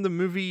reason the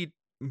movie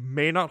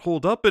may not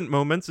hold up in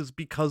moments is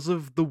because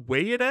of the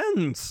way it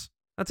ends.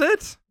 That's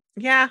it.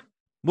 Yeah.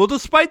 Well,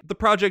 despite the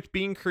project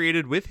being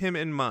created with him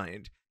in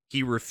mind,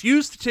 he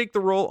refused to take the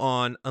role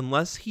on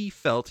unless he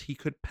felt he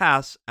could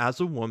pass as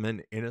a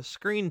woman in a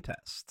screen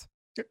test.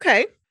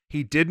 Okay.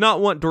 He did not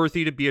want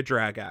Dorothy to be a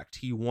drag act.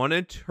 He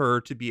wanted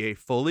her to be a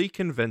fully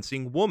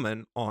convincing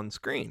woman on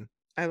screen.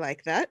 I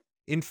like that.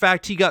 In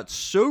fact, he got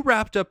so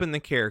wrapped up in the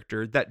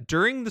character that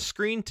during the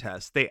screen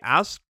test, they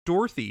asked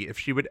Dorothy if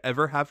she would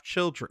ever have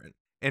children.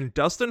 And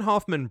Dustin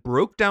Hoffman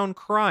broke down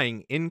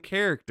crying in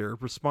character,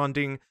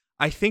 responding,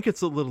 "I think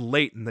it's a little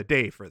late in the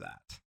day for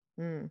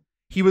that."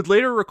 He would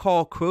later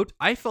recall, quote,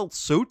 "I felt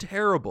so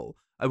terrible.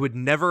 I would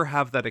never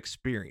have that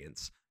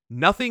experience.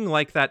 Nothing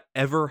like that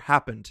ever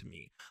happened to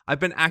me. I've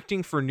been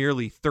acting for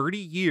nearly 30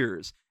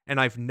 years, and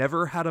I've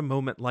never had a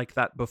moment like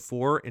that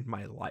before in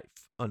my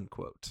life,"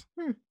 unquote.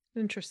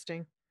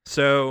 Interesting.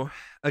 So,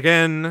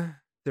 again,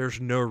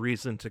 there's no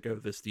reason to go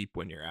this deep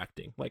when you're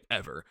acting, like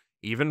ever.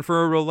 Even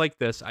for a role like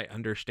this, I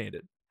understand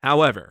it.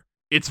 However,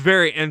 it's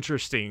very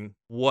interesting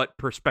what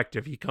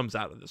perspective he comes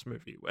out of this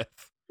movie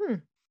with.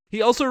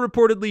 He also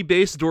reportedly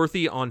based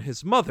Dorothy on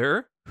his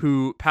mother,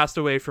 who passed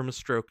away from a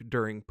stroke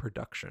during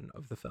production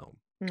of the film.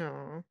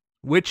 No.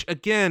 Which,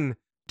 again,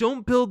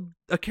 don't build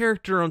a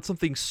character on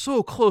something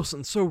so close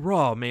and so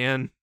raw,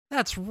 man.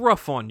 That's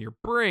rough on your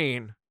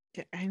brain.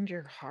 And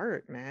your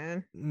heart,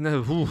 man. No.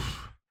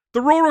 Oof.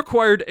 The role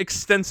required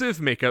extensive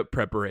makeup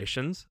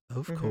preparations,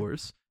 of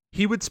course.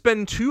 He would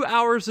spend 2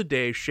 hours a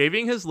day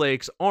shaving his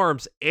legs,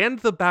 arms, and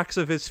the backs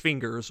of his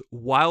fingers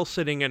while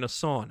sitting in a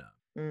sauna.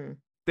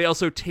 They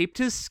also taped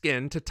his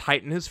skin to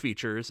tighten his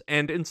features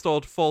and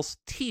installed false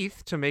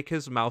teeth to make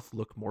his mouth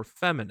look more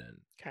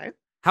feminine. Okay.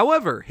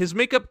 However, his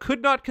makeup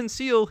could not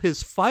conceal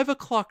his 5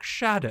 o'clock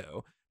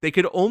shadow. They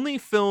could only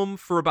film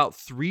for about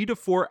 3 to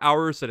 4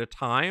 hours at a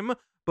time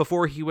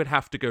before he would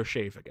have to go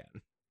shave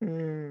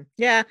again.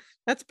 Yeah,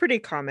 that's pretty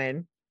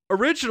common.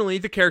 Originally,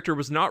 the character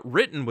was not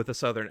written with a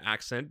Southern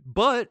accent,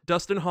 but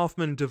Dustin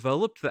Hoffman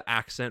developed the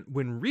accent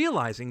when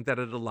realizing that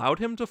it allowed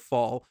him to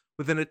fall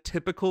within a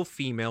typical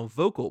female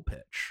vocal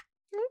pitch.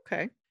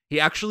 Okay. He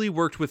actually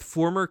worked with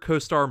former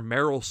co-star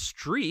Meryl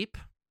Streep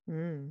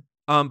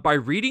by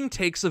reading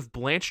takes of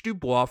Blanche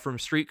Dubois from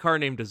Streetcar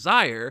Named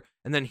Desire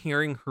and then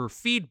hearing her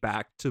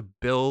feedback to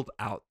build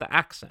out the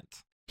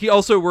accent. He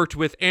also worked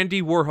with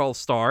Andy Warhol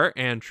star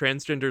and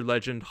transgender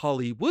legend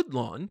Holly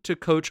Woodlawn to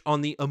coach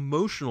on the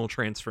emotional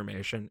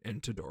transformation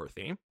into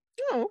Dorothy.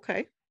 Oh,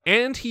 okay.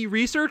 And he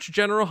researched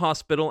General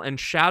Hospital and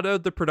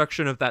shadowed the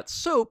production of that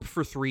soap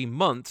for 3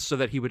 months so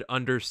that he would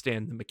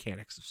understand the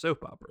mechanics of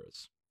soap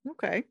operas.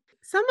 Okay.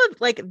 Some of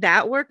like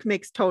that work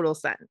makes total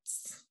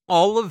sense.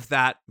 All of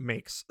that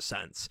makes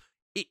sense.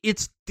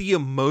 It's the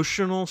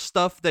emotional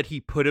stuff that he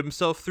put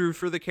himself through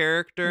for the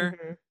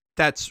character.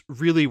 That's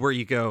really where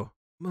you go,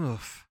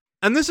 oof.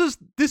 And this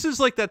is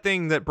like that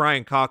thing that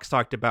Brian Cox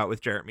talked about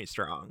with Jeremy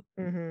Strong.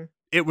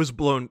 It was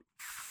blown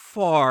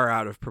far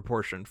out of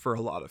proportion for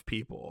a lot of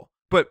people.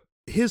 But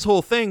his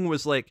whole thing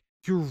was like,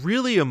 you're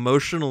really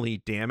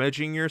emotionally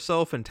damaging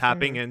yourself and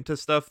tapping into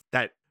stuff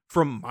that,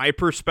 from my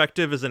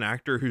perspective as an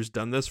actor who's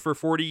done this for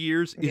 40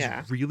 years,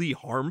 is really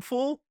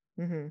harmful.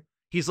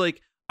 He's like,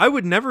 I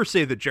would never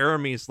say that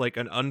Jeremy's like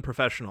an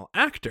unprofessional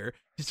actor.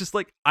 He's just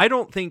like, I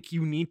don't think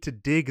you need to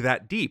dig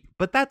that deep,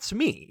 but that's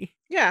me.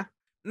 Yeah.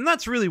 And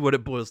that's really what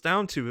it boils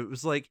down to. It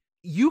was like,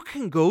 you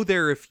can go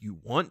there if you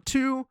want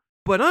to,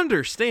 but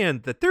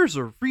understand that there's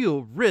a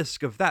real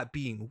risk of that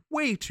being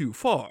way too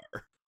far.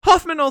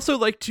 Hoffman also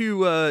liked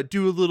to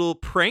do a little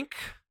prank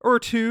or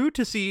two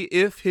to see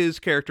if his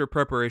character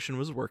preparation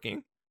was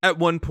working. At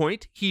one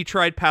point, he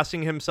tried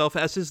passing himself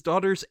as his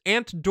daughter's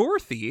Aunt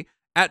Dorothy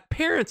at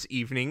parents'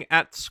 evening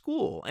at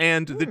school,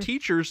 and the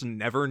teachers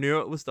never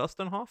knew it was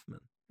Dustin Hoffman.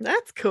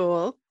 That's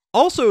cool.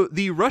 Also,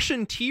 the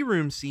Russian tea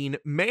room scene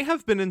may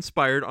have been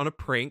inspired on a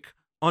prank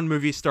on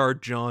movie star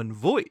Jon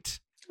Voight.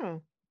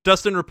 Oh.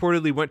 Dustin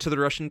reportedly went to the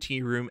Russian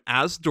tea room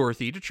as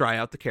Dorothy to try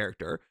out the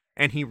character,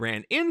 and he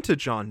ran into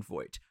Jon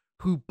Voight,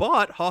 who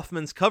bought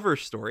Hoffman's cover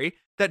story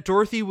that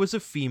Dorothy was a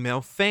female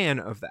fan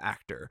of the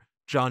actor.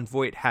 Jon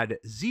Voight had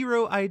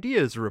 0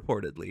 ideas,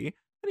 reportedly,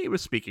 and he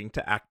was speaking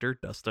to actor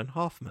Dustin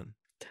Hoffman.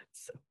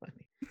 That's so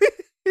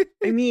funny.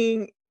 I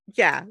mean,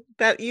 yeah,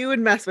 that you would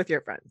mess with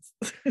your friends.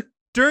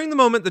 During the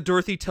moment that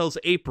Dorothy tells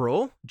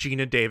April,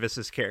 Gina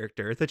Davis's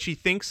character, that she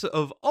thinks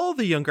of all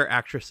the younger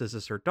actresses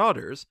as her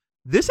daughters,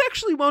 this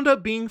actually wound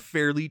up being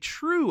fairly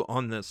true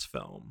on this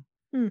film.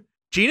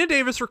 Gina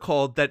Davis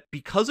recalled that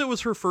because it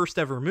was her first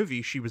ever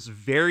movie, she was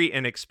very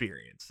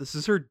inexperienced. This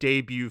is her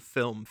debut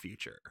film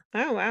feature.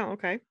 Oh, wow.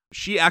 Okay.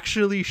 She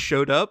actually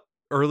showed up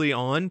early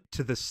on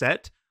to the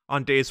set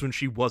on days when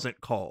she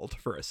wasn't called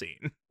for a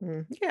scene.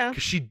 Yeah.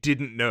 Because she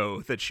didn't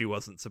know that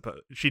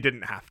she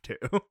didn't have to.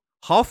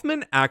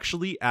 Hoffman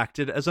actually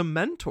acted as a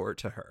mentor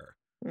to her.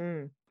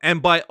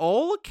 And by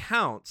all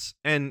accounts,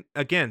 and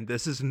again,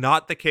 this is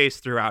not the case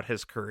throughout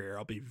his career,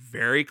 I'll be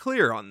very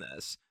clear on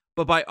this,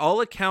 but by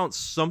all accounts,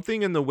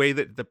 something in the way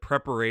that the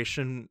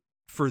preparation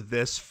for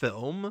this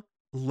film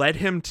led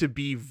him to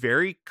be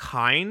very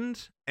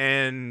kind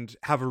and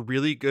have a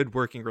really good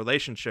working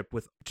relationship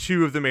with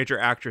 2 of the major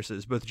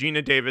actresses. Both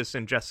Gina Davis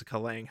and Jessica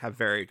Lange have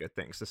very good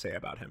things to say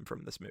about him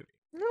from this movie.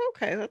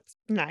 Okay, that's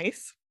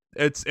nice.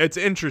 It's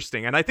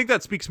interesting, and I think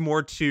that speaks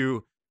more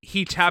to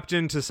he tapped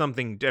into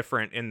something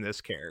different in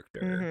this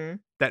character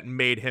that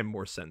made him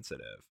more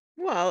sensitive.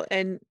 Well,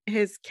 and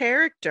his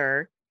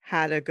character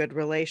had a good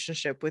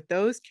relationship with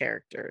those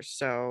characters,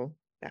 so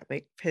that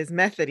makes his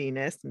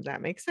methodiness, and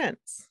that makes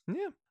sense.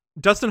 Yeah.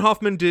 Dustin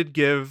Hoffman did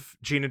give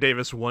Gina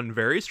Davis one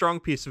very strong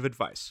piece of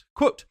advice.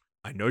 Quote,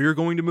 I know you're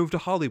going to move to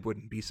Hollywood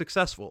and be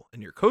successful,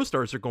 and your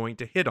co-stars are going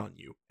to hit on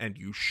you, and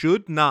you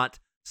should not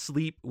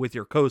sleep with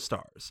your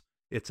co-stars.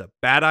 It's a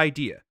bad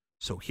idea.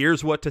 So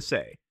here's what to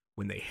say.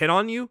 When they hit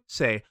on you,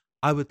 say,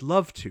 I would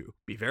love to.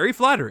 Be very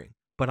flattering,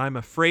 but I'm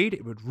afraid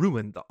it would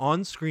ruin the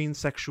on-screen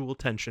sexual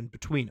tension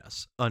between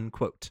us.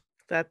 Unquote.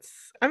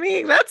 That's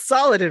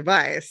solid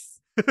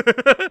advice.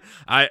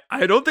 I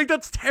don't think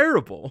that's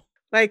terrible.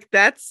 Like,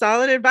 that's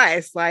solid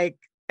advice. Like,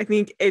 I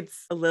think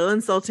it's a little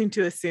insulting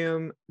to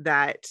assume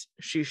that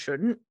she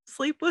shouldn't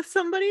sleep with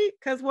somebody,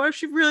 because what if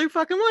she really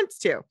fucking wants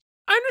to?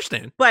 I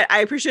understand. But I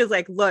appreciate it's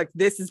like, look,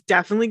 this is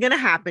definitely going to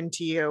happen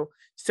to you.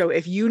 So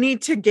if you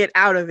need to get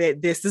out of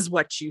it, this is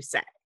what you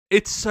say.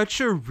 It's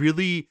such a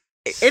really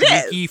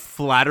sneaky,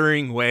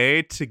 flattering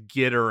way to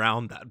get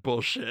around that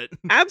bullshit.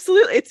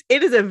 Absolutely.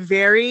 It is a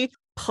very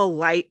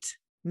polite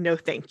no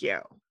thank you.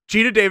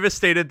 Gina Davis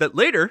stated that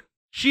later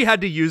she had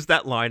to use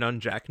that line on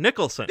Jack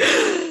Nicholson.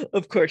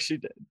 Of course she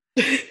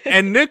did.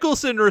 And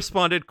Nicholson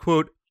responded,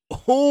 quote,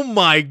 oh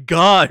my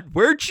God,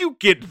 where'd you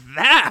get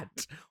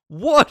that?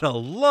 What a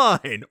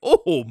line.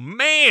 Oh,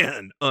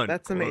 man. Unquote.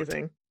 That's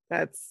amazing.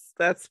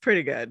 That's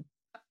pretty good.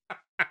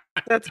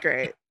 That's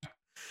great.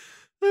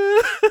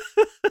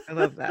 I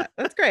love that.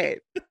 That's great.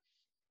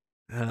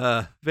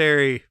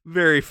 Very,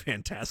 very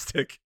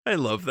fantastic. I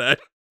love that.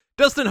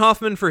 Dustin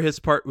Hoffman, for his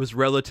part, was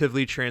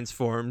relatively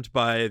transformed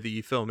by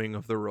the filming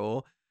of the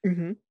role.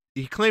 Mm-hmm.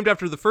 He claimed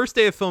after the first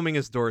day of filming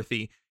as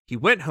Dorothy, he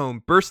went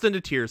home, burst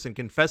into tears, and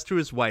confessed to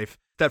his wife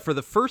that for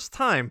the first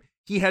time,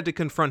 he had to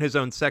confront his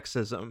own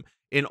sexism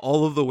in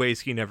all of the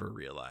ways he never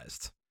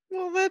realized.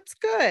 Well, that's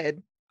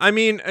good. I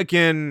mean,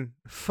 again,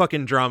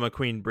 fucking drama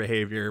queen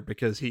behavior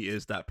because he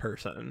is that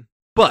person.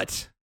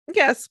 But...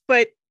 Yes,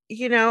 but,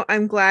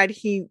 I'm glad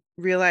he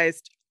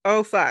realized,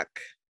 oh, fuck.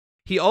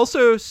 He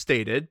also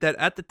stated that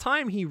at the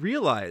time he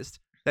realized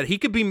that he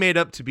could be made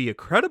up to be a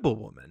credible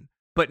woman,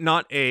 but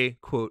not a,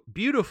 quote,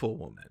 beautiful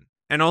woman.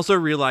 And also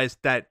realized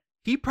that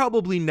he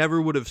probably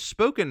never would have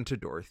spoken to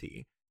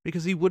Dorothy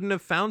because he wouldn't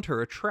have found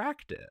her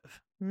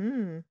attractive.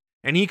 Mm.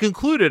 And he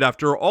concluded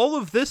after all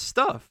of this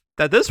stuff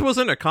that this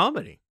wasn't a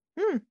comedy.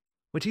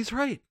 Which he's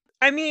right.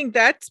 I mean,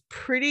 that's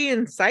pretty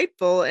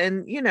insightful.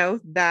 And,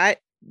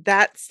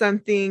 that's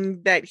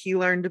something that he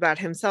learned about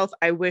himself.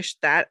 I wish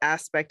that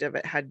aspect of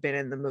it had been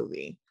in the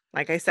movie.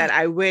 Like I said,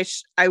 I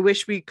wish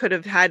we could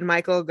have had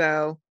Michael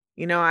go,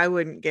 I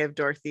wouldn't give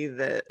Dorothy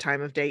the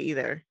time of day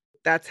either.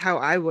 That's how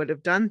I would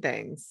have done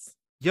things.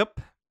 Yep.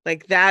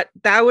 Like that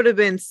would have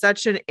been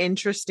such an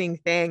interesting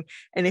thing.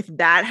 And if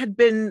that had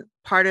been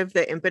part of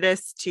the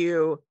impetus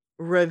to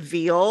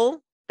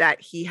reveal that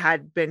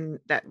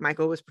that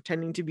Michael was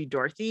pretending to be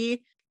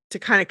Dorothy, to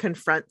kind of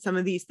confront some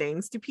of these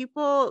things to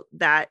people,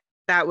 that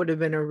would have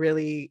been a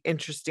really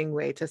interesting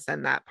way to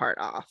send that part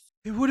off.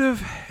 It would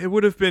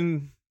have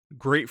been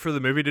great for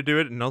the movie to do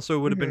it, and also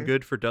would have been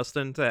good for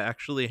Dustin to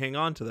actually hang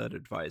on to that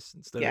advice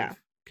instead of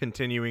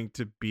continuing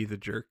to be the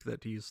jerk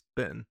that he's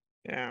been.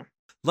 Yeah.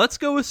 Let's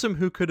go with some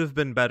who could have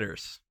been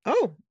betters.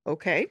 Oh,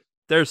 okay.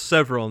 There's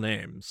several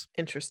names.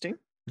 Interesting.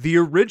 The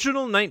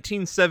original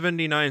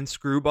 1979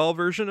 screwball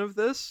version of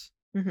this,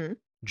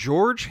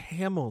 George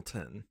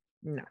Hamilton.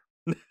 No.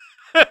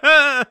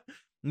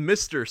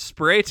 Mr.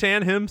 Spray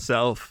Tan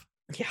himself.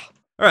 Yeah.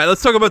 All right,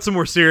 let's talk about some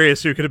more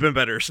serious who could have been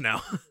betters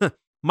now.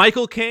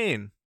 Michael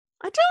Caine.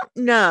 I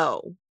don't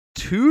know.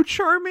 Too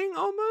charming,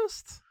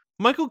 almost?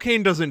 Michael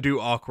Caine doesn't do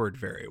awkward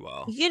very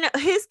well.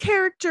 His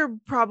character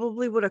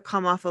probably would have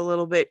come off a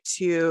little bit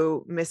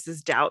to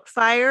Mrs.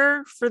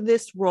 Doubtfire for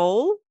this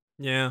role.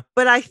 Yeah.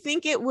 But I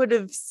think it would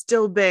have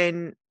still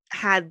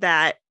had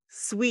that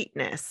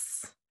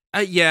sweetness.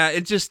 Yeah,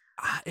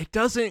 it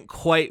doesn't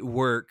quite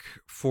work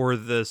for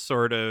the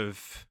sort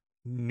of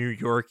New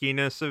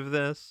Yorkiness of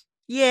this.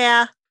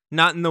 Yeah.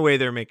 Not in the way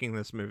they're making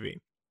this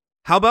movie.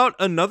 How about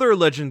another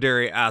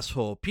legendary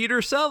asshole,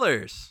 Peter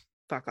Sellers?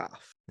 Fuck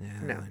off. Yeah,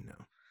 No. I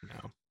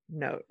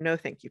know. No,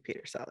 thank you,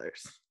 Peter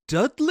Sellers.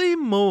 Dudley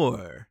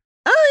Moore.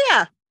 Oh,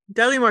 yeah.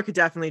 Dudley Moore could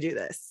definitely do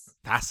this.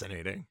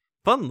 Fascinating.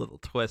 Fun little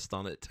twist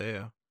on it,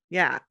 too.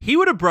 Yeah. He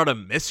would have brought a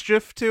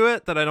mischief to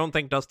it that I don't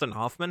think Dustin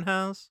Hoffman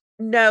has.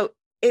 No,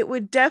 it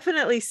would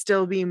definitely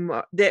still be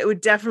more, it would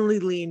definitely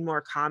lean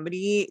more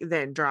comedy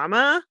than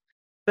drama.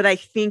 But I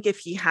think if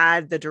he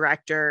had the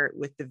director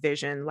with the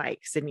vision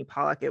like Sidney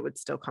Pollack, it would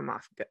still come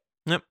off good.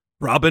 Yep.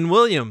 Robin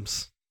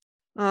Williams.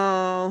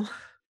 Oh.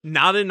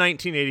 Not in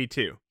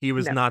 1982. He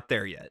was not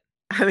there yet.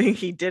 I mean,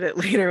 he did it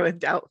later with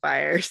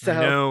Doubtfire. So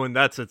no, and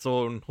that's its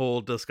own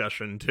whole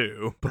discussion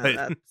too.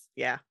 But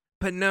yeah.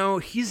 But no,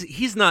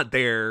 he's not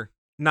there.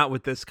 Not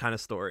with this kind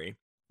of story.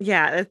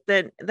 Yeah,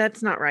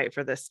 that's not right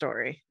for this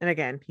story. And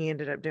again, he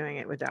ended up doing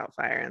it with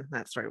Doubtfire, and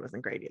that story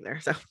wasn't great either.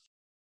 So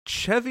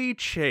Chevy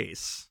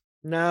Chase.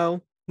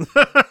 No.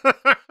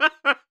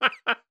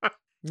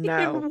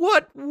 No. In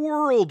what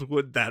world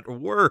would that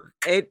work?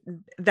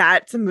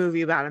 That's a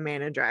movie about a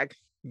man in drag.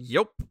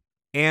 Yep.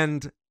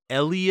 And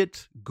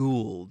Elliot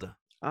Gould.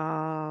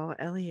 Oh,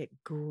 Elliot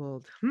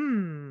Gould.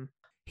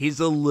 He's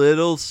a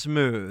little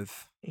smooth.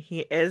 He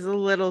is a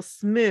little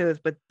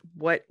smooth, but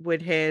what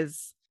would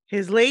his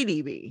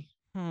lady be?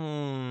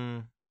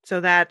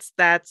 So that's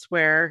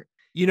where,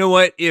 you know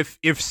what?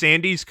 If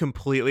Sandy's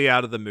completely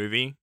out of the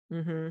movie,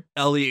 mm-hmm.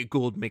 Elliot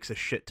Gould makes a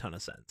shit ton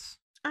of sense.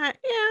 Yeah,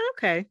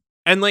 okay.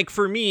 And like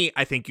for me,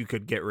 I think you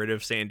could get rid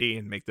of Sandy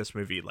and make this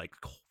movie like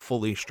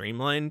fully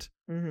streamlined.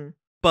 Mm-hmm.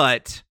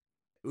 But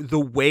the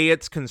way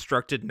it's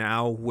constructed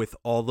now with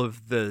all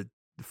of the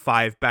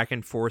 5 back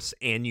and forths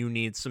and you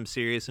need some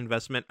serious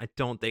investment, I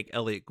don't think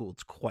Elliot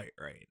Gould's quite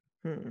right.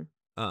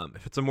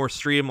 If it's a more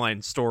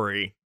streamlined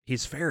story,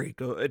 he's very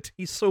good.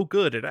 He's so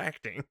good at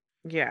acting.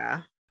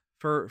 Yeah.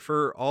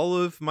 For all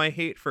of my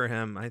hate for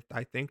him,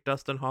 I think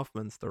Dustin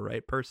Hoffman's the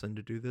right person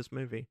to do this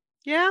movie.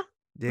 Yeah.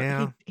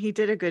 Yeah. He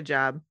did a good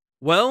job.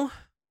 Well,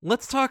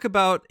 let's talk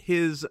about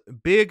his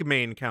big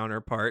main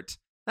counterpart.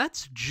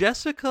 That's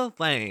Jessica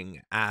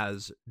Lange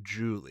as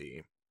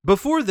Julie.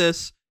 Before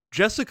this,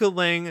 Jessica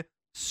Lange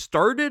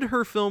started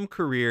her film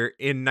career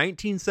in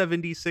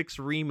 1976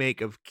 remake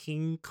of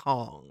King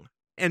Kong.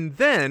 And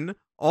then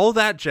All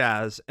That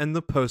Jazz and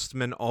The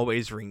Postman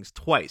Always Rings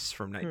Twice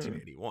from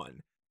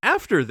 1981.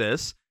 After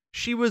this,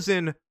 she was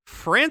in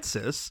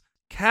Frances,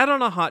 Cat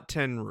on a Hot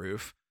Tin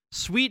Roof,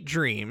 Sweet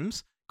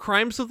Dreams,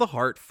 Crimes of the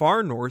Heart,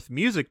 Far North,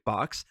 Music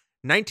Box,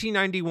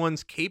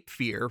 1991's Cape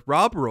Fear,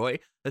 Rob Roy,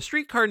 A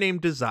Streetcar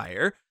Named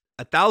Desire,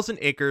 1,000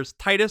 Acres,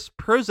 Titus,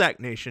 Prozac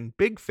Nation,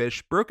 Big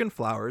Fish, Broken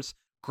Flowers,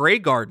 Grey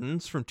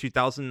Gardens from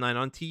 2009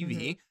 on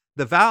TV,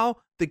 The Vow,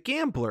 The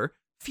Gambler,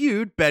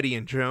 Feud, Betty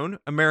and Joan,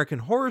 American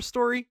Horror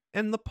Story,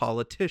 and The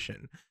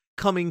Politician.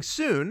 Coming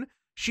soon,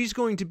 she's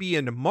going to be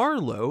in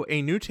Marlowe,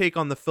 a new take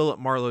on the Philip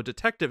Marlowe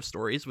detective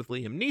stories with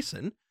Liam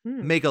Neeson,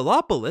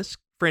 Megalopolis,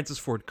 Francis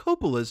Ford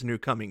Coppola's new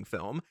coming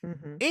film,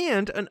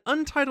 and an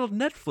untitled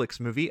Netflix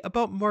movie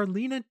about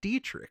Marlene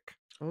Dietrich.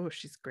 Oh,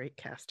 she's great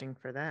casting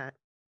for that.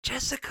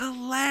 Jessica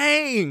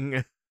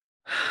Lange!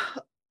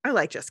 I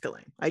like Jessica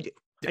Lange. I do.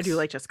 Yes. I do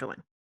like Jessica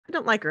Lange. I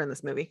don't like her in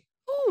this movie.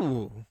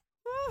 Ooh,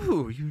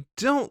 you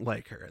don't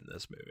like her in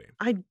this movie.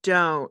 I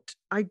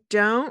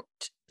don't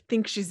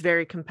think she's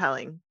very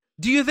compelling.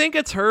 Do you think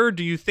it's her? Or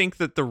do you think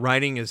that the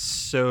writing is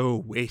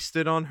so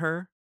wasted on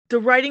her? The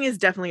writing is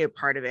definitely a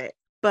part of it,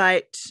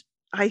 but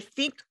I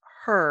think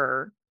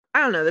I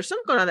don't know, there's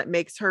something going on that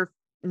makes her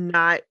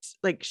not,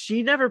 like,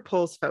 she never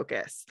pulls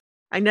focus.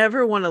 I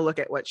never want to look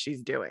at what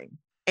she's doing.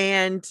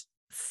 And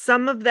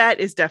some of that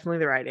is definitely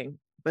the writing,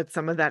 but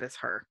some of that is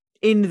her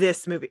in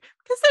this movie.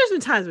 Because there's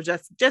been times where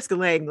Jessica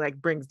Lange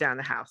like brings down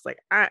the house. Like,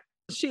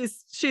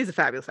 she's a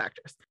fabulous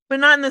actress, but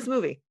not in this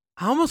movie.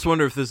 I almost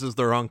wonder if this is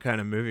the wrong kind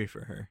of movie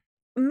for her.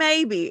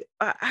 Maybe.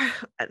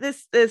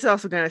 This is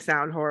also going to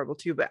sound horrible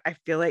too, but I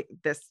feel like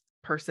this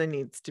person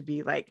needs to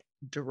be like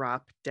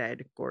drop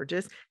dead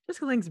gorgeous.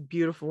 Jessica Lange's a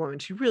beautiful woman.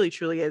 She really,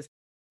 truly is.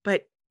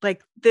 But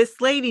like,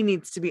 this lady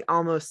needs to be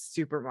almost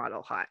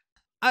supermodel hot.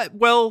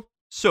 Well,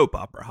 soap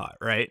opera hot,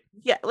 right?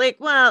 Yeah, like,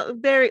 well,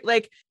 very,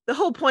 like, the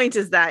whole point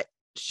is that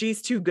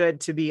she's too good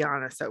to be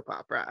on a soap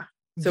opera.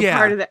 So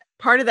yeah.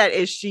 part of that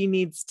is she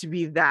needs to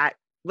be that,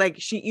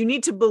 like, you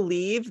need to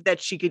believe that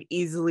she could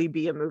easily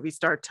be a movie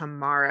star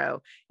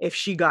tomorrow if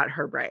she got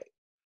her right.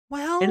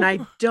 Well, and I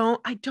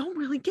don't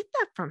really get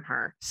that from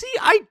her. See,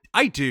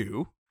 I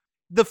do.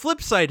 The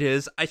flip side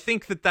is I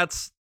think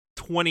that's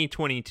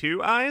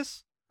 2022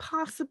 eyes.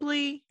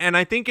 Possibly. And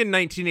I think in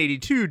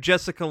 1982,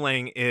 Jessica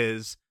Lange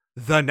is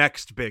the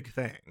next big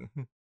thing.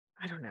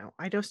 I don't know.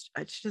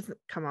 She doesn't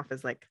come off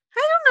as like,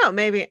 I don't know.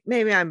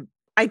 Maybe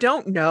I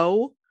don't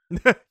know.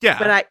 Yeah.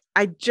 But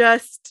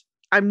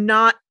I'm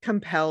not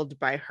compelled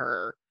by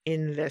her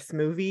in this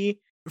movie.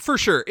 For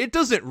sure. It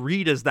doesn't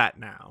read as that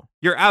now.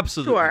 You're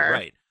absolutely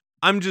right.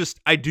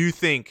 I do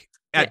think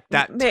at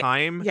that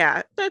time.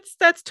 Yeah,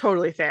 that's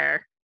totally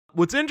fair.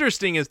 What's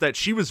interesting is that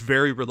she was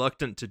very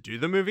reluctant to do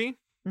the movie.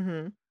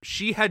 Mm-hmm.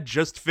 She had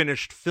just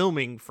finished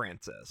filming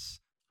Frances.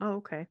 Oh,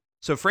 okay.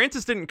 So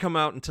Frances didn't come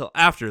out until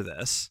after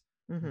this,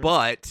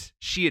 but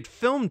she had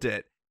filmed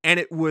it, and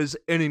it was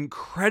an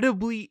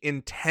incredibly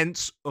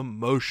intense,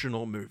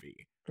 emotional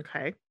movie.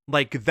 Okay.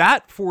 Like,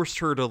 that forced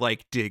her to,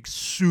 like, dig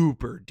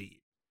super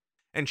deep.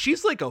 And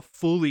she's, like, a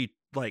fully,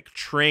 like,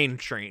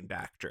 trained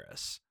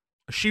actress.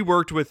 She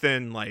worked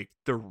within, like,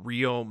 the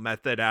real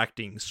method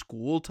acting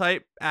school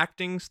type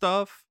acting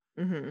stuff.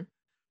 Mm-hmm.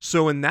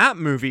 So in that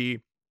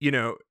movie, you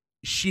know,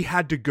 she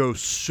had to go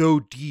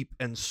so deep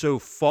and so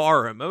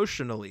far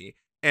emotionally.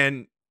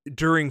 And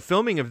during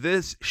filming of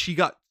this, she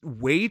got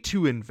way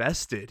too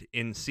invested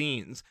in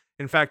scenes.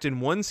 In fact, in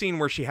one scene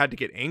where she had to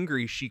get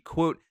angry, she,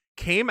 quote,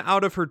 came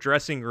out of her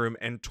dressing room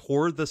and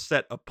tore the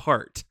set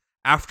apart.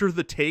 After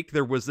the take,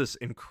 there was this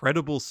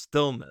incredible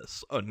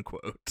stillness,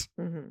 unquote.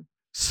 Mm-hmm.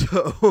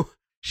 So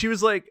she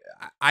was like,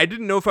 I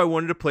didn't know if I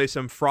wanted to play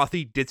some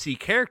frothy, ditzy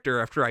character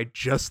after I'd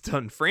just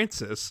done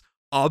Frances.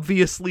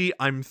 Obviously,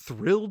 I'm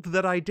thrilled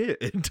that I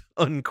did,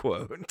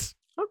 unquote.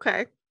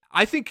 Okay.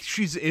 I think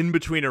she's in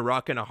between a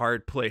rock and a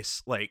hard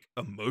place, like,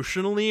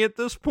 emotionally at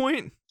this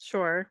point.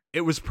 Sure.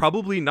 It was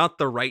probably not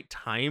the right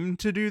time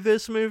to do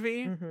this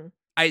movie. Mm-hmm.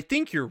 I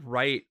think you're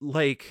right.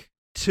 Like,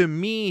 to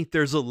me,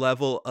 there's a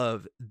level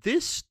of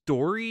this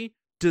story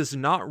does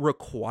not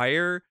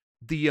require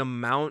the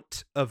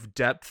amount of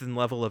depth and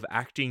level of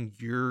acting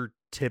you're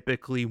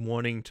typically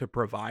wanting to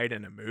provide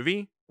in a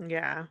movie.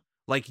 Yeah.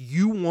 Like,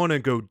 you want to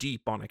go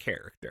deep on a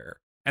character,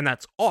 and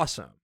that's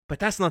awesome. But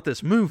that's not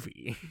this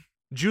movie.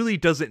 Julie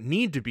doesn't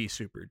need to be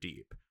super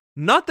deep.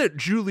 Not that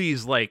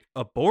Julie's, like,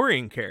 a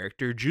boring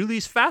character.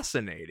 Julie's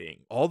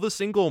fascinating. All the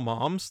single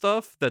mom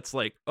stuff that's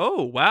like,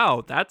 oh,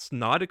 wow, that's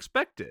not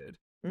expected.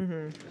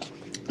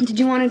 Mm-hmm. Did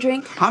you want a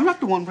drink? I'm not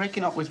the one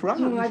breaking up with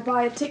Robin. Oh, I'd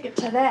buy a ticket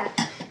to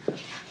that.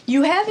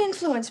 You have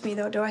influenced me,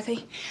 though,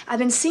 Dorothy. I've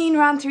been seeing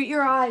Ron through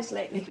your eyes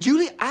lately.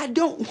 Julie, I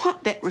don't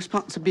want that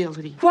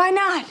responsibility. Why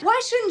not?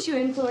 Why shouldn't you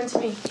influence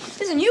me?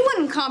 Listen, you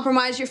wouldn't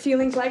compromise your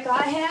feelings like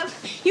I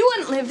have. You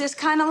wouldn't live this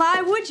kind of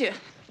life, would you?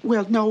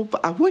 Well, no,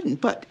 but I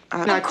wouldn't, but...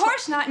 Of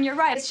course not, and you're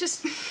right. It's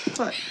just...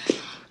 But...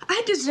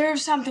 I deserve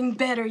something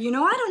better, you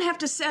know? I don't have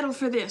to settle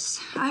for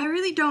this. I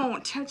really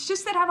don't. It's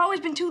just that I've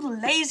always been too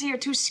lazy or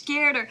too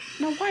scared or...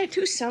 No, why,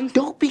 too something.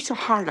 Don't be so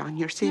hard on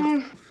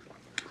yourself.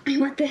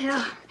 What the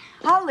hell?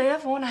 I'll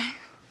live, won't I?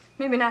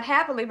 Maybe not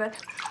happily,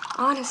 but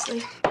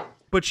honestly.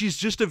 But she's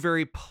just a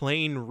very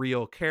plain,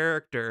 real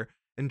character,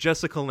 and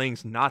Jessica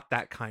Lange's not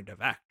that kind of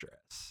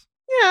actress.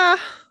 Yeah.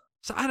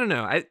 So I don't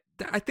know. I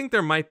think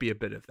there might be a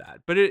bit of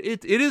that, but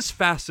it is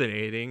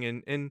fascinating,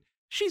 and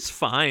she's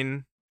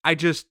fine.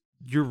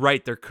 you're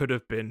right, there could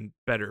have been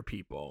better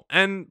people.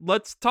 And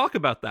let's talk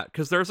about that,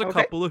 because there's a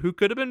couple of who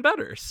could have been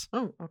betters.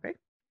 Oh, okay.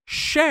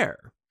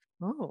 Cher.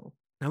 Oh.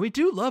 Now, we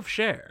do love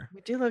Cher.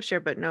 We do love Cher,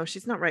 but no,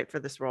 she's not right for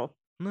this role.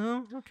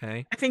 No?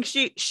 Okay. I think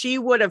she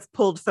would have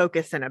pulled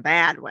focus in a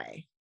bad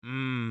way.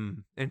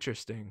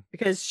 Interesting.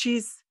 Because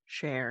she's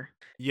Cher.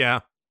 Yeah.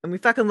 And we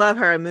fucking love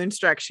her. In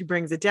Moonstruck, she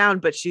brings it down,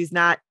 but she's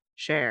not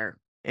Cher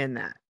in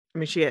that. I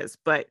mean, she is,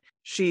 but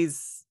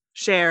she's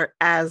Cher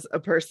as a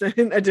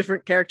person, a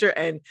different character,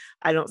 and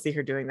I don't see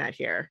her doing that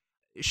here.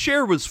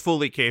 Cher was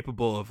fully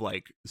capable of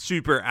like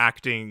super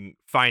acting,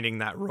 finding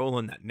that role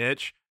in that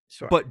niche.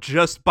 Sure. But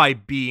just by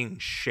being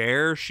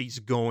Cher, she's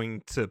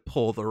going to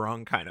pull the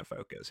wrong kind of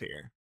focus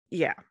here.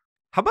 Yeah.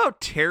 How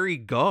about Terry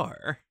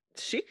Garr?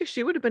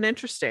 She would have been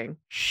interesting.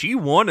 She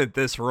wanted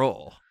this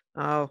role.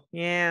 Oh,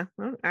 yeah.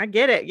 Well, I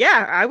get it.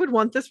 Yeah, I would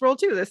want this role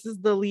too. This is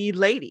the lead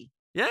lady.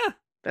 Yeah.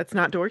 That's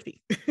not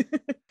Dorothy.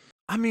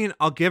 I mean,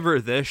 I'll give her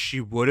this. She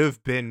would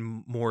have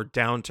been more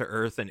down to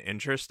earth and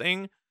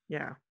interesting.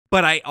 Yeah.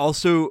 But I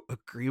also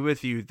agree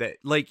with you that,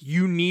 like,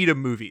 you need a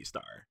movie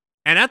star.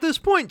 And at this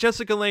point,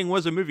 Jessica Lange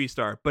was a movie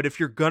star. But if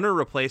you're going to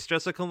replace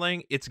Jessica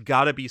Lange, it's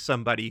got to be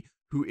somebody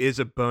who is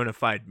a bona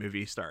fide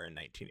movie star in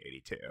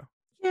 1982.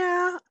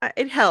 Yeah,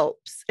 it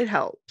helps. It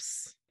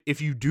helps.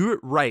 If you do it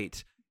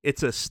right,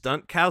 it's a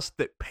stunt cast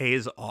that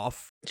pays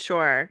off.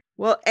 Sure.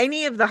 Well,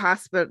 any of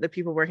the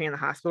people working in the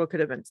hospital could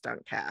have been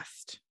stunt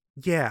cast.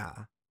 Yeah.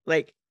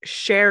 Like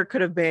Cher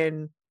would have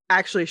been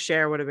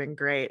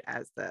great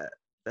as the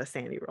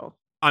Sandy role.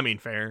 I mean,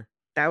 fair.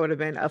 That would have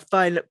been a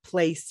fun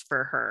place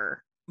for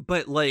her.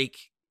 But like,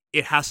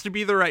 it has to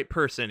be the right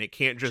person. It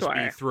can't just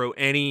be throw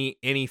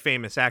any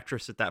famous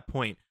actress at that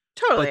point.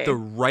 Totally. But the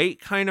right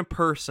kind of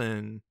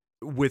person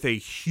with a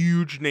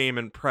huge name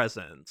and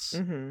presence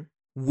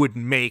would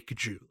make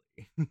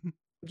Julie.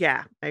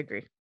 Yeah, I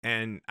agree.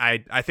 And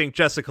I think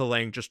Jessica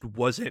Lange just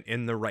wasn't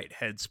in the right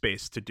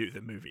headspace to do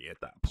the movie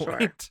at that point.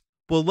 Sure.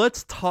 Well,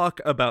 let's talk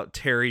about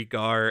Terry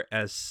Garr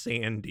as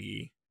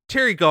Sandy.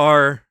 Terry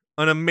Garr,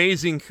 an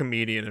amazing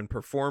comedian and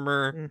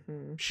performer.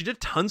 She did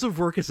tons of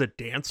work as a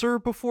dancer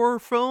before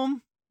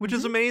film, which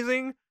is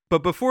amazing.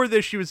 But before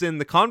this, she was in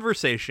The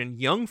Conversation,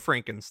 Young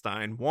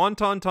Frankenstein,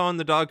 Wonton,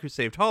 The Dog Who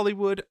Saved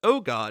Hollywood, Oh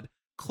God,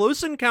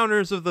 Close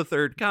Encounters of the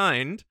Third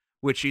Kind,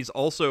 which she's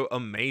also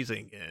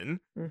amazing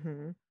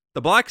in.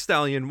 The Black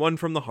Stallion, One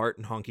from the Heart,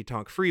 and Honky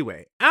Tonk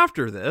Freeway.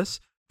 After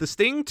this, The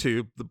Sting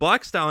Tube, The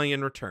Black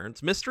Stallion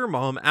Returns, Mr.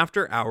 Mom,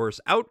 After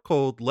Hours, Out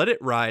Cold, Let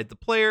It Ride, The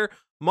Player,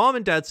 Mom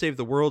and Dad Save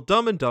the World,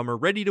 Dumb and Dumber,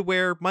 Ready to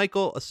Wear,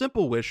 Michael, A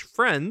Simple Wish,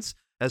 Friends,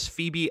 as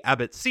Phoebe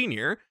Abbott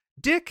Sr.,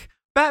 Dick,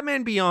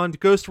 Batman Beyond,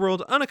 Ghost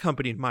World,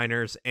 Unaccompanied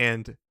Minors,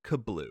 and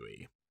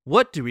Kablooey.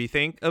 What do we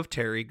think of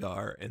Terry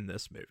Garr in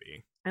this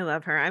movie? I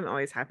love her. I'm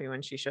always happy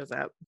when she shows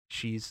up.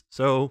 She's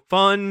so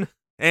fun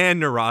and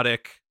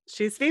neurotic.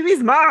 She's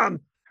Phoebe's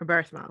mom, her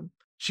birth mom.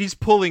 She's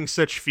pulling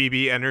such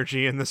Phoebe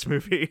energy in this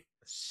movie.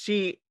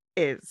 She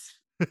is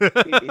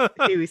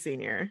Phoebe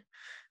Senior.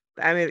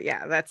 I mean,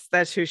 yeah,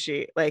 that's who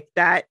she, like,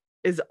 that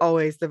is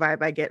always the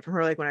vibe I get from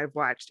her. Like when I've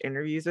watched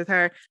interviews with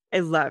her, I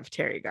love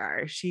Terry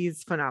Garr.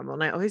 She's phenomenal.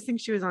 And I always think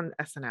she was on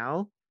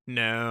SNL.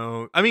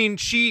 No, I mean,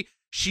 she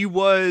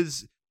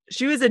was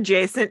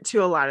adjacent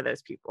to a lot of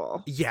those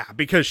people. Yeah,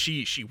 because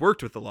she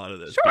worked with a lot of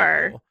those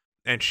people.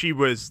 And she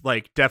was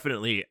like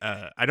definitely,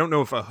 I don't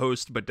know if a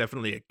host, but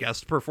definitely a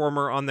guest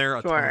performer on there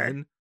a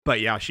ton. But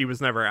yeah, she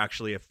was never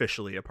actually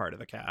officially a part of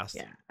the cast.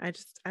 Yeah,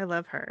 I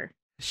love her.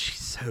 She's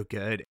so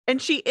good.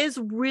 And she is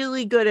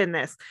really good in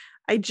this.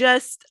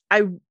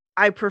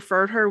 I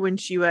preferred her when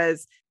she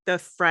was the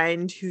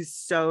friend who's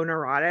so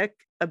neurotic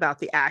about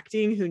the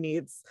acting, who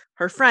needs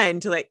her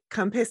friend to like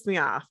come piss me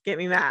off, get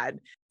me mad,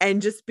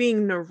 and just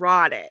being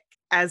neurotic,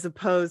 as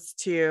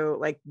opposed to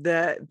like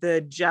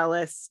the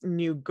jealous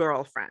new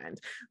girlfriend.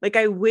 Like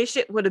I wish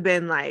it would have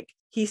been like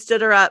he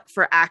stood her up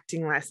for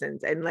acting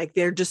lessons and like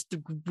they're just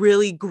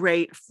really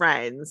great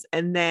friends.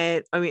 And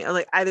then, I mean,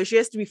 like either she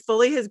has to be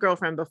fully his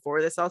girlfriend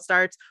before this all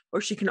starts, or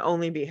she can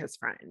only be his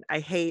friend. I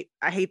hate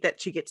that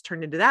she gets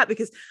turned into that,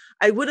 because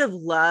I would have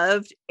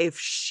loved if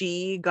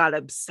she got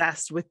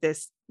obsessed with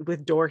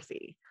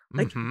Dorothy.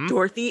 Like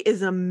Dorothy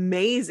is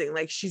amazing.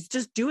 Like she's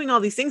just doing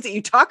all these things that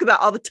you talk about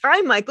all the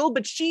time, Michael,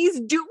 but she's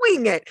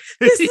doing it.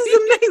 This is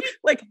amazing.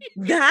 Like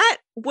that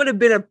would have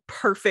been a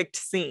perfect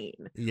scene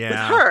with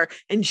her.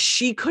 And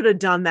she could have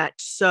done that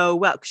so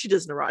well. She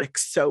does neurotic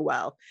so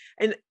well.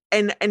 And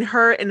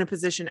her in a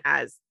position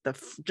as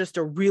just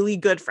a really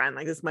good friend.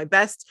 Like this is my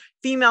best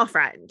female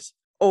friend,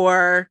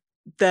 or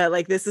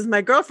this is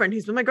my girlfriend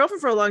who's been my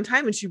girlfriend for a long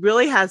time and she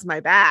really has my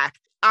back.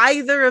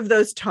 Either of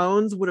those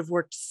tones would have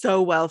worked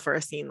so well for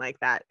a scene like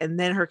that. And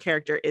then her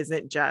character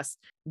isn't just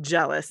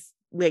jealous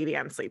lady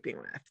I'm sleeping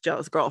with,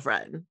 jealous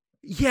girlfriend.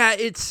 Yeah,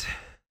 it's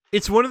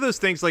one of those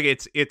things, like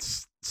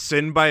it's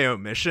sin by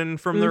omission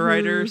from the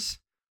writers,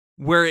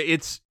 where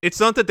it's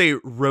not that they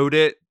wrote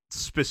it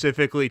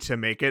specifically to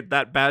make it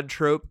that bad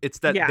trope. It's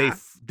that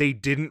they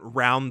didn't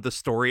round the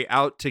story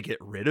out to get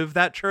rid of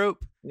that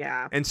trope.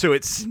 Yeah. And so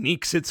it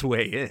sneaks its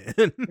way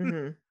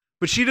in.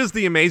 But she does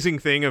the amazing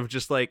thing of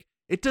just like,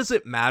 it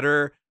doesn't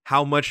matter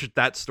how much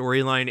that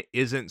storyline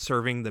isn't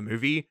serving the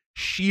movie.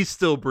 She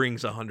still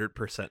brings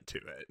 100% to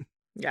it.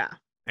 Yeah.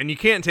 And you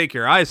can't take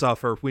your eyes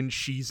off her when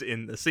she's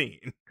in the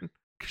scene.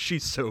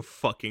 She's so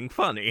fucking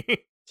funny.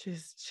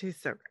 She's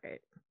so great.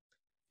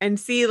 And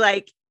see,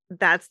 like,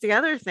 that's the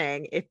other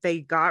thing. If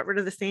they got rid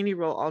of the Sandy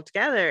role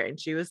altogether and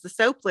she was the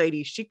soap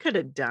lady, she could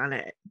have done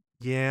it.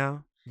 Yeah.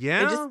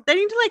 Yeah. They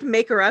need to like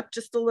make her up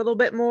just a little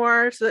bit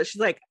more so that she's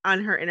like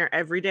in her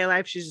everyday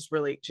life. She's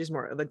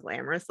more of a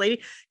glamorous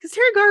lady because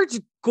Terry Garr's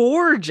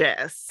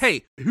gorgeous.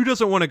 Hey, who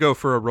doesn't want to go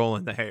for a roll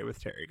in the hay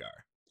with Terry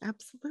Garr?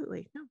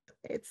 Absolutely. No,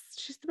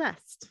 she's the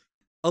best.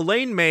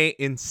 Elaine May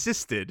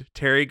insisted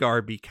Terry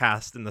Garr be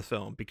cast in the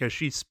film because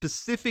she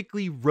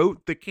specifically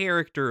wrote the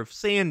character of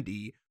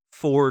Sandy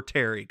for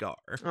Terry Garr.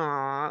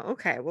 Aw,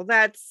 okay. Well,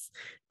 that's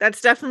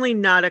definitely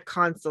not a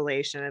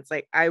consolation. It's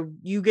like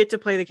you get to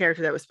play the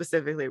character that was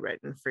specifically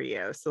written for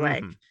you. So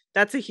like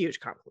that's a huge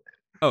compliment.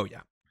 Oh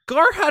yeah.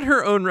 Garr had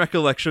her own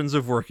recollections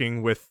of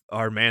working with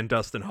our man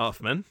Dustin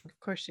Hoffman. Of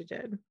course she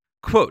did.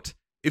 Quote,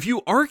 if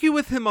you argue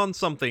with him on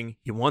something,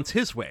 he wants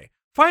his way.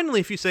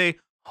 Finally, if you say,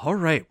 all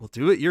right, we'll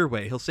do it your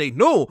way, he'll say,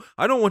 no,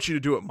 I don't want you to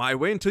do it my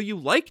way until you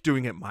like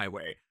doing it my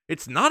way.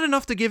 It's not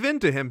enough to give in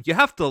to him. You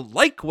have to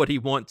like what he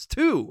wants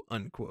too,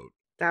 unquote.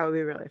 That would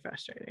be really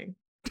frustrating.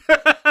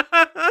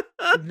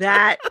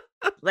 That,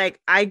 like,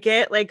 I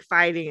get like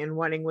fighting and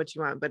wanting what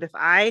you want, but if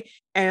I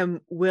am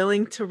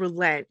willing to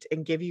relent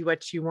and give you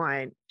what you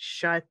want,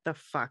 shut the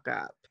fuck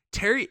up.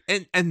 Terry,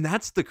 and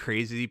that's the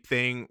crazy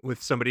thing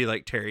with somebody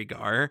like Terry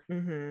Garr,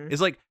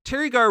 is like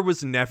Terry Garr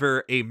was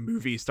never a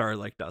movie star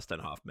like Dustin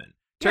Hoffman.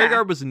 Terry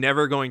Garr was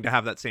never going to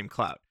have that same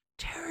clout.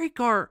 Terry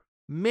Garr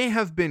may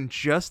have been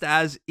just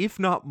as, if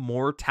not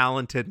more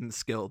talented and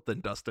skilled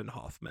than Dustin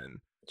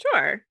Hoffman.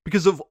 Sure.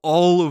 Because of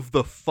all of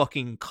the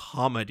fucking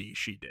comedy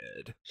she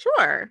did.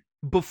 Sure.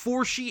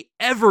 Before she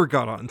ever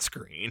got on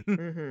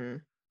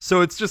screen.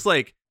 So it's just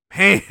like,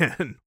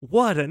 man,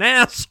 what an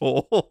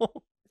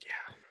asshole.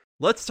 Yeah.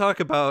 Let's talk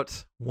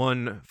about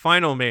one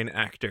final main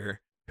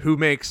actor who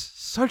makes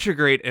such a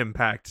great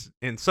impact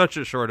in such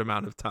a short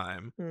amount of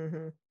time.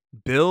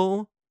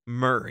 Bill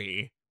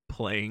Murray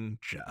playing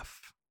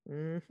Jeff.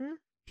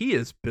 He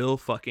is Bill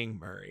fucking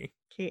Murray.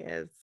 He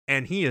is.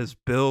 And he is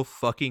Bill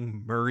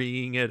fucking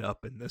Murraying it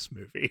up in this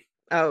movie.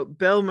 Oh,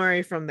 Bill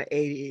Murray from the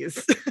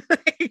 80s.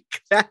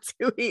 Like, that's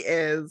who he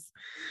is.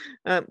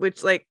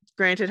 Which, like,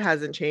 granted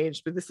hasn't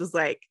changed, but this is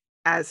like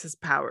as his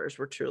powers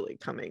were truly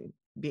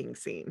being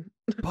seen.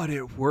 But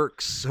it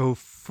works so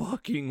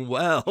fucking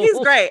well. He's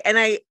great. And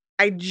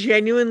I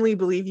genuinely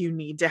believe you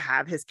need to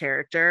have his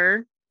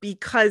character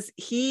because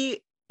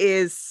he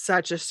is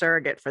such a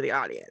surrogate for the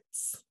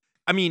audience.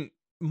 I mean,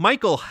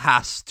 Michael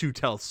has to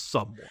tell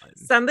someone.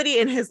 Somebody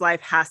in his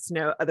life has to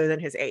know other than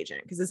his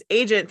agent, because his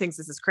agent thinks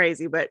this is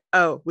crazy, but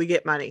we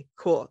get money.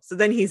 Cool. So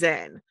then he's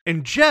in.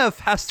 And Jeff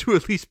has to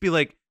at least be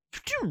like,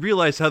 do you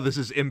realize how this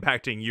is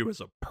impacting you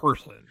as a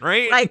person,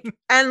 right? Like,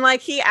 and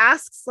like he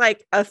asks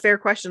like a fair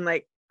question,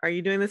 like, are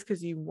you doing this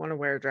because you want to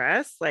wear a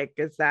dress? Like,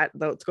 is that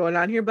what's going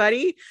on here,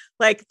 buddy?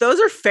 Like, those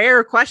are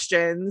fair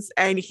questions.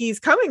 And he's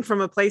coming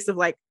from a place of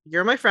like,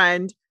 you're my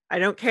friend. I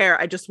don't care.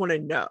 I just want to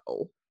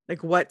know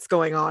like what's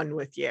going on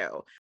with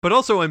you. But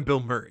also I'm Bill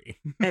Murray.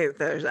 Hey,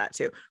 there's that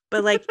too.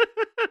 But like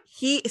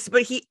he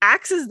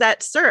acts as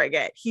that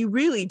surrogate. He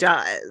really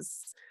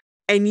does.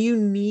 And you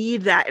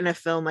need that in a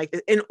film like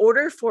this. In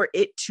order for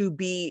it to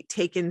be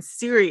taken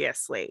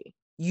seriously,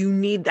 you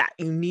need that.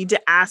 You need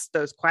to ask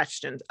those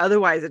questions.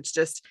 Otherwise, it's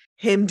just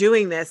him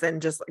doing this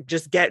and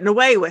just getting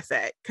away with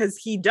it. Because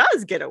he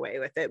does get away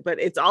with it,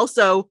 but it's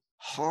also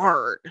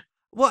hard.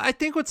 Well, I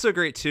think what's so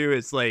great too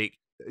is like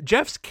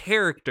Jeff's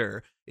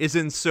character is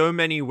in so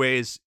many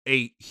ways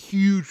a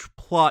huge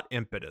plot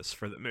impetus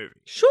for the movie.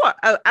 Sure.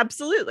 Oh,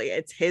 absolutely.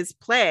 It's his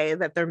play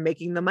that they're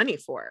making the money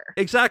for.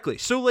 Exactly.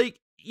 So like,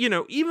 you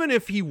know, even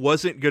if he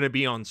wasn't going to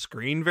be on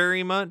screen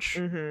very much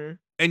and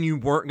you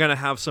weren't going to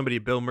have somebody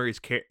Bill Murray's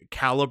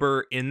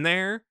caliber in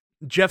there,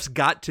 Jeff's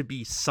got to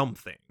be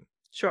something.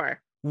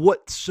 Sure.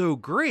 What's so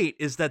great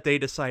is that they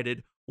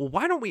decided, well,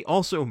 why don't we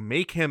also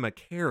make him a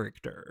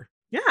character?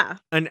 Yeah.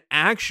 An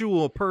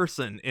actual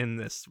person in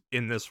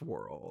this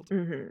world.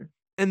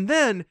 And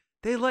then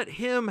they let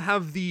him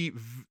have the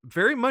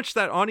very much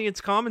that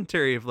audience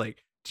commentary of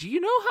like, do you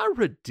know how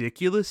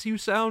ridiculous you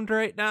sound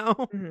right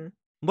now?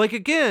 Like,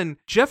 again,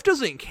 Jeff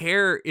doesn't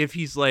care if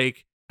he's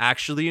like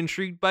actually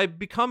intrigued by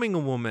becoming a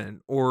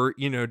woman or,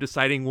 you know,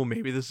 deciding, well,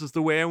 maybe this is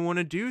the way I want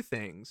to do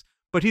things.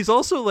 But he's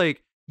also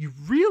like, you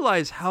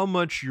realize how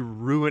much you're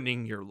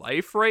ruining your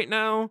life right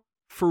now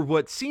for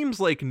what seems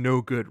like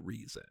no good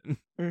reason.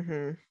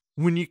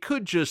 When you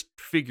could just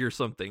figure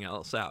something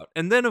else out.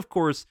 And then, of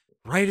course,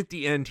 right at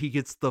the end, he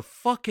gets the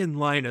fucking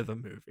line of the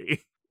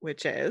movie.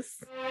 Which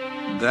is?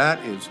 That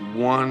is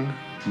one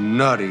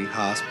nutty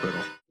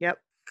hospital. Yep.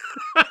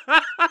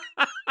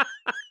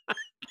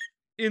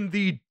 In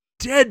the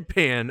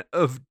deadpan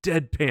of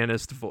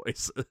deadpanest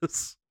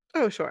voices.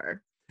 Oh,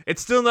 sure.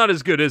 It's still not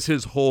as good as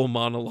his whole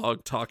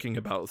monologue talking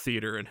about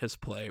theater in his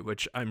play,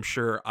 which I'm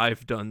sure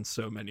I've done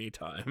so many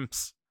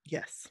times.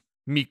 Yes.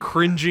 Me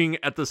cringing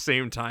at the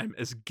same time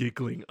as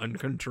giggling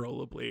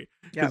uncontrollably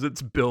because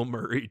it's Bill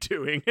Murray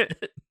doing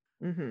it.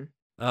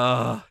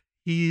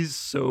 He's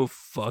so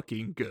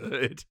fucking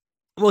good.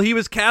 Well, he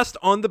was cast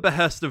on the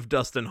behest of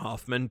Dustin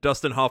Hoffman.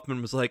 Dustin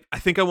Hoffman was like, I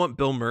think I want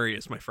Bill Murray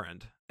as my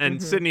friend.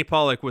 And Sidney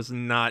Pollack was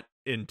not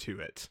into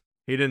it.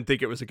 He didn't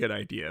think it was a good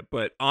idea.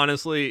 But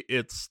honestly,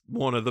 it's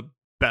one of the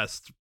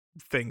best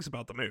things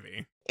about the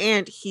movie.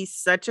 And he's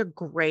such a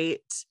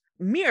great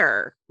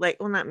mirror. Like,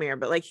 well, not mirror,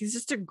 but like he's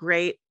just a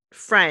great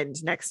friend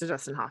next to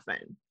Dustin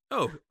Hoffman.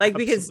 Oh, like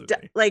absolutely.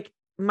 Because like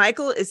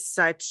Michael is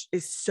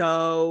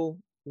so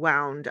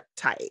wound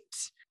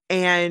tight.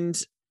 And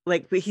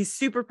like, but he's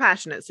super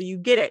passionate, so you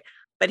get it.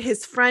 But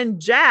his friend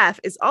Jeff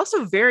is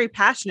also very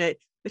passionate,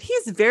 but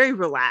he's very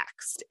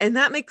relaxed. And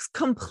that makes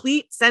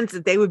complete sense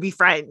that they would be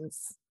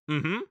friends.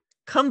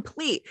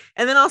 Complete.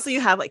 And then also you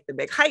have like the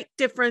big height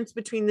difference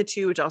between the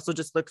two, which also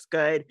just looks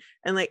good.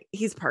 And like,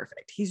 he's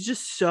perfect. He's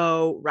just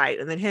so right.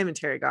 And then him and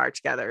Terry Garr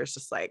together is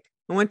just like,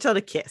 I want to tell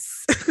to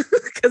kiss.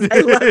 Because I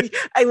love you.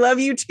 I love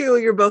you too.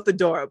 You're both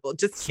adorable.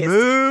 Just kiss.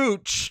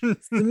 Smooch.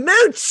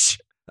 Smooch.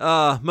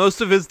 Most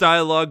of his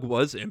dialogue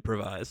was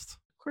improvised.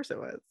 Of course it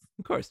was.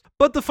 Of course.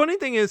 But the funny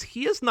thing is,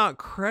 he is not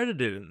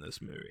credited in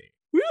this movie.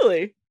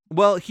 Really?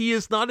 Well, he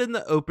is not in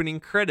the opening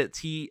credits.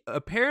 He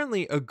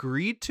apparently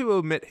agreed to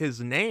omit his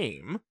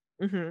name.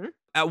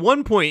 At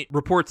one point,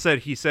 reports said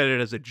he said it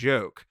as a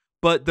joke.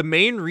 But the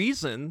main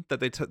reason that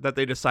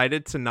they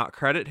decided to not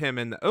credit him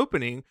in the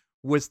opening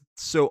was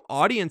so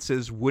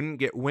audiences wouldn't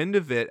get wind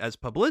of it as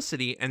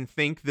publicity and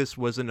think this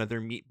was another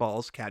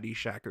Meatballs,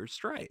 Caddyshack, or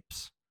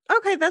Stripes.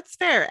 Okay, that's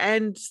fair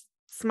and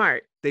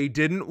smart. They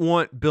didn't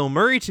want Bill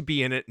Murray to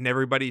be in it and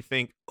everybody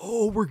think,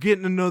 oh, we're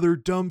getting another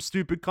dumb,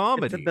 stupid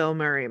comedy. It's a Bill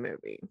Murray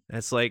movie.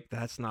 It's like,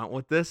 that's not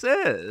what this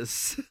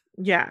is.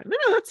 Yeah, no,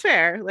 that's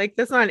fair. Like,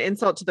 that's not an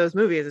insult to those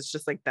movies. It's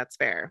just like, that's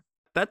fair.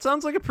 That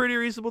sounds like a pretty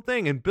reasonable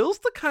thing. And Bill's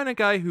the kind of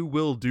guy who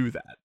will do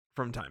that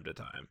from time to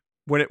time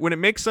when it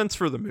makes sense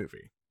for the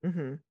movie.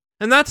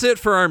 And that's it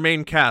for our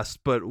main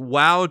cast. But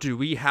wow, do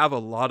we have a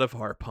lot of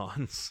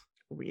harpons.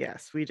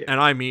 Yes, we do. And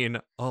I mean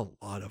a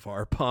lot of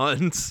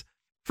harpons.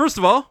 First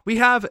of all, we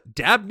have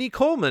Dabney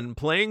Coleman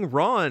playing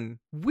Ron.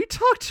 We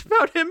talked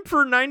about him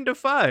for 9 to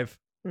 5.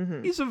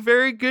 He's a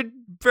very good,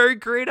 very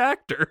great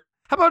actor.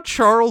 How about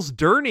Charles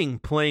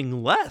Durning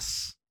playing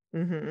Les?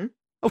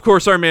 Of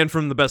course, our man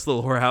from The Best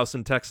Little Whorehouse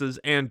in Texas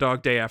and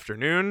Dog Day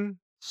Afternoon.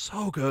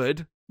 So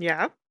good.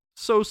 Yeah.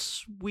 So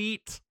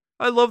sweet.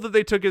 I love that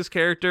they took his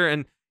character,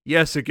 and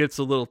yes, it gets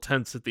a little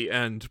tense at the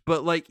end,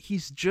 but like,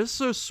 he's just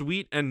so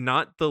sweet and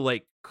not the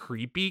like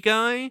creepy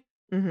guy.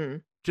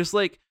 Just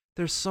like,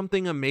 there's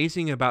something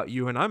amazing about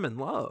you and I'm in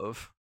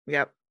love.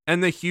 Yep.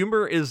 And the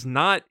humor is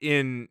not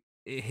in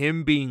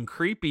him being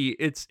creepy.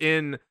 It's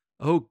in,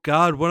 oh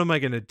God, what am I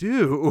going to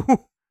do?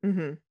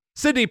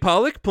 Sidney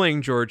Pollack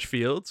playing George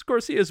Fields. Of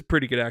course, he is a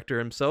pretty good actor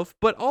himself,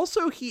 but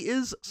also he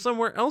is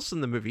somewhere else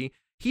in the movie.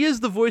 He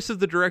is the voice of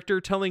the director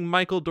telling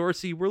Michael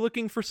Dorsey, we're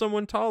looking for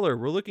someone taller.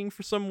 We're looking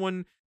for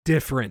someone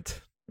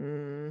different.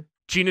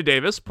 Gina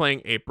Davis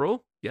playing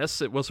April.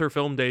 Yes, it was her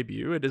film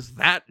debut. It is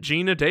that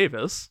Gina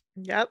Davis.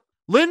 Yep.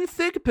 Lynn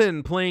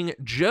Thigpen playing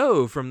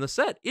Joe from the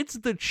set. It's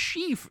the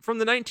chief from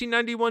the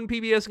 1991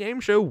 PBS game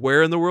show,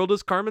 Where in the World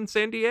is Carmen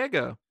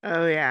Sandiego?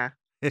 Oh, yeah.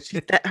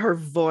 Her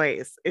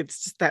voice.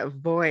 It's just that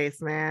voice,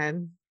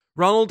 man.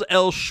 Ronald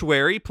L.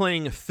 Schwery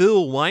playing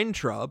Phil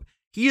Weintraub.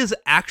 He is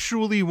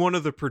actually one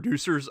of the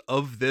producers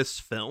of this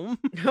film.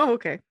 Oh,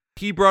 okay.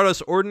 He brought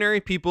us Ordinary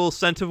People,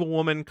 Scent of a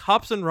Woman,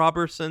 Cops and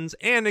Robertsons,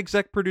 and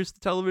exec produced the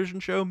television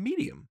show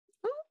Medium.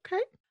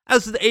 Okay.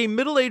 As a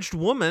middle-aged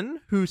woman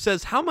who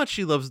says how much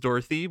she loves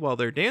Dorothy while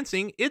they're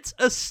dancing, it's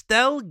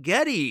Estelle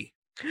Getty.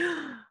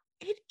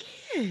 It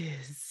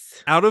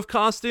is. Out of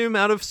costume,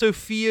 out of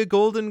Sophia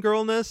Golden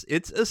Girlness,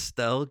 it's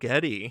Estelle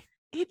Getty.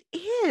 It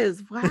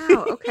is.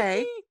 Wow.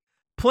 Okay.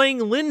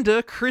 Playing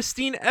Linda,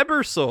 Christine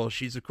Ebersole.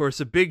 She's, of course,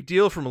 a big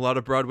deal from a lot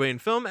of Broadway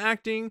and film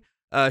acting.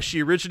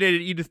 She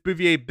originated Edith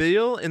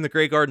Bouvier-Beale in the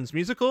Grey Gardens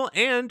musical,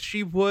 and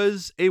she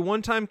was a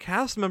one-time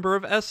cast member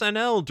of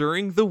SNL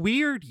during the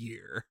Weird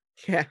Year.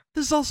 Yeah.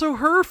 This is also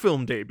her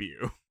film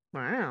debut.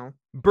 Wow.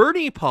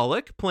 Bernie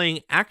Pollack playing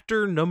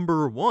actor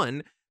number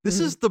 1. This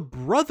is the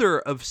brother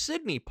of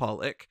Sidney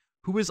Pollack,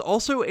 who is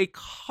also a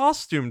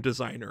costume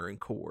designer and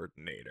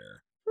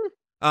coordinator.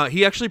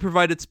 He actually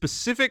provided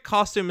specific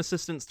costume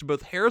assistance to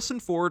both Harrison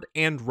Ford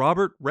and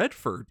Robert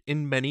Redford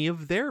in many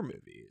of their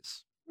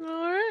movies. All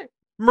right.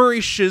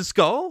 Murray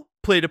Shizgall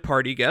played a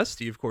party guest.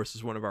 He, of course,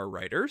 is one of our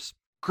writers.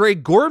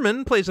 Greg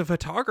Gorman plays a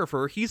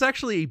photographer. He's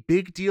actually a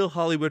big deal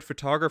Hollywood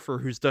photographer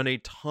who's done a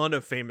ton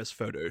of famous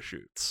photo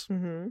shoots.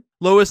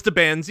 Lois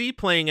DeBanzi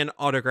playing an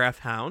autograph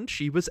hound.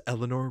 She was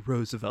Eleanor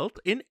Roosevelt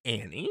in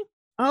Annie.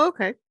 Oh,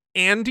 okay.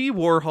 Andy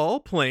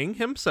Warhol playing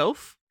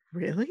himself.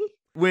 Really?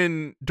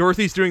 When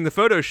Dorothy's doing the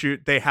photo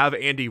shoot, they have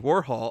Andy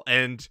Warhol,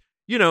 and,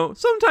 you know,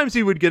 sometimes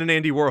you would get an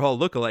Andy Warhol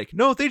lookalike.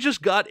 No, they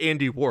just got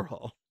Andy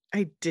Warhol.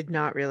 I did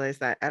not realize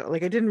that.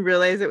 Like, I didn't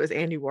realize it was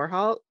Andy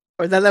Warhol,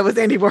 or that was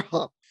Andy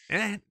Warhol.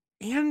 And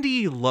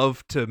Andy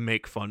loved to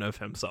make fun of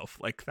himself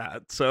like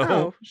that. So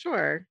Oh,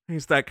 sure.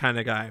 he's that kind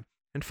of guy.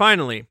 And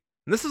finally,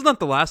 and this is not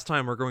the last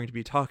time we're going to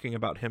be talking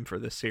about him for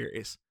this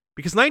series,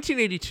 because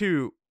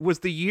 1982 was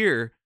the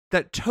year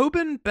that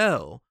Tobin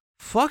Bell,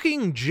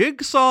 fucking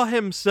Jigsaw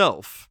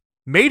himself,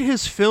 made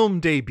his film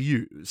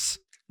debuts.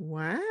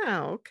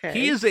 Wow. Okay.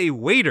 He is a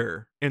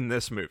waiter in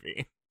this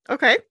movie.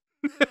 Okay.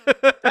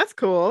 That's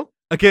cool.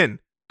 Again,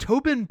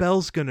 Tobin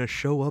Bell's gonna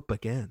show up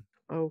again.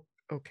 Oh,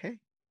 okay.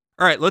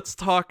 All right, let's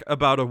talk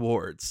about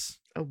awards.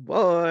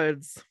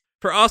 Awards.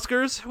 For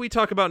Oscars, we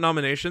talk about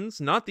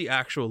nominations, not the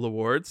actual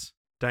awards.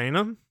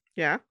 Diana,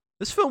 Yeah.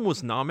 this film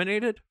was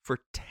nominated for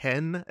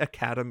 10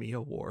 Academy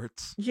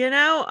Awards. You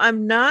know,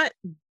 I'm not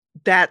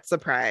that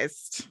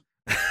surprised.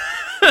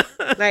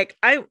 Like,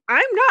 I'm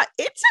not.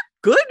 It's a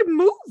good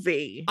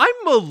movie.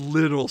 I'm a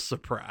little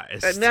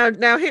surprised.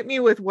 Now hit me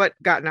with what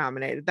got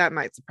nominated. That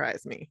might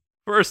surprise me.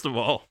 First of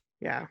all,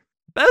 Yeah.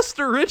 Best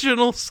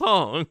Original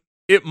Song,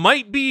 It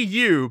Might Be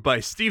You by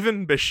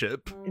Stephen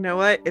Bishop. You know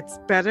what? It's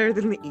better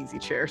than the Easy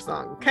Chair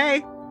song.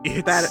 Okay.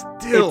 It's Better-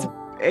 still...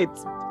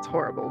 It's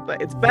horrible,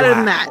 but it's better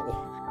than that.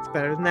 Wow. It's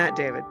better than that,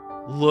 David.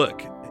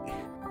 Look,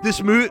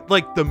 this movie,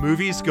 like the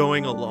movie's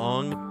going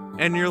along,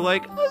 and you're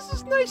like, oh, this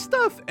is nice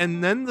stuff.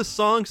 And then the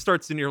song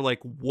starts, and you're like,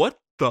 what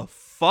the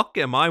fuck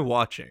am I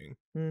watching?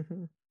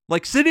 Mm-hmm.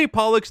 Like, Sidney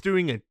Pollack's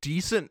doing a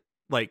decent,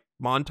 like,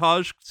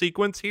 montage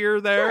sequence here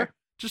or there, Sure.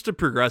 just to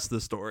progress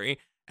the story.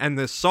 And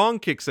this song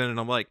kicks in, and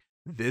I'm like,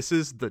 this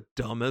is the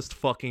dumbest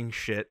fucking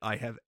shit I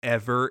have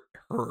ever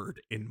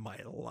heard in my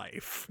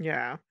life.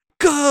 Yeah.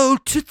 Go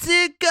to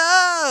the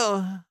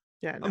go!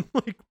 Yeah. No. I'm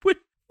like,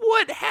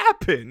 what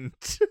happened?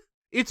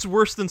 It's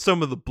worse than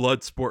some of the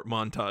Bloodsport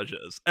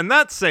montages, and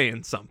that's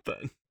saying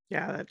something.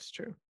 Yeah, that's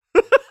true.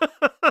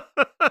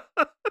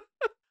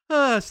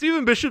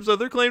 Stephen Bishop's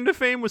other claim to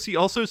fame was he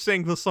also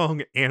sang the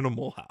song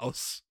Animal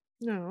House.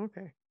 No,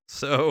 okay.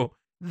 So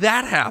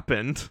that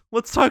happened.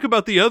 Let's talk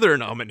about the other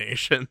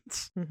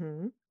nominations.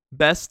 Mm-hmm.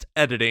 Best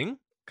Editing,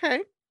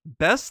 Okay.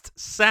 Best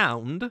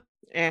Sound.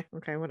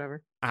 Okay,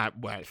 whatever.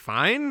 Well,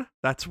 fine.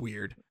 That's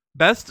weird.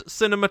 Best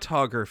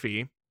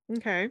Cinematography.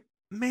 Okay.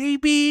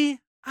 Maybe.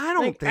 I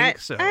don't think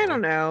so. I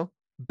don't know.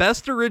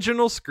 Best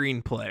Original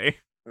Screenplay.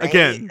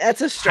 Again,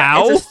 That's a stretch.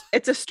 how?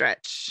 It's a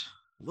stretch.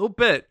 A little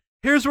bit.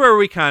 Here's where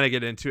we kind of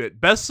get into it.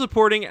 Best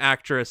Supporting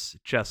Actress,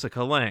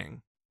 Jessica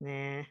Lange.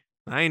 Nah.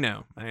 I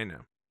know.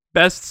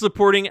 Best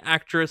Supporting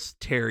Actress,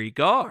 Terry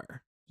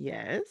Garr.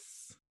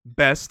 Yes.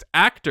 Best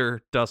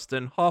Actor,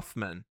 Dustin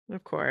Hoffman.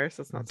 Of course.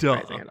 That's not Duh.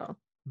 surprising at all.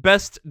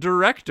 Best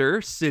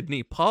Director,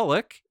 Sidney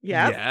Pollack.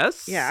 Yep.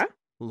 Yes. Yeah.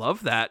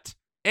 Love that.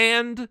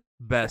 And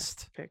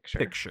Best Picture.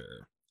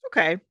 Picture.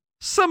 Okay.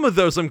 Some of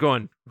those I'm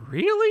going,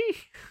 really?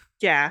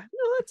 Yeah.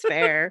 No, that's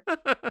fair.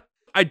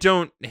 I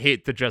don't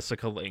hate the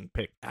Jessica Lange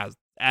pick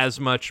as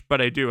much,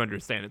 but I do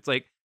understand. It's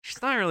like,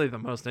 she's not really the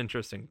most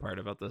interesting part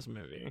about this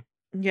movie.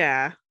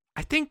 Yeah.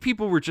 I think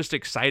people were just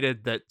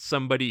excited that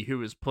somebody who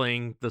was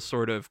playing the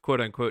sort of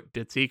quote-unquote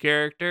ditzy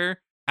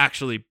character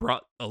actually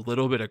brought a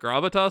little bit of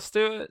gravitas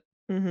to it.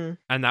 Mm-hmm.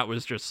 And that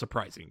was just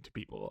surprising to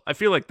people. I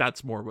feel like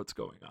that's more what's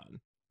going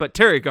on. But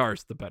Terry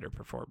Garr's the better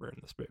performer in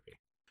this movie.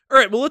 All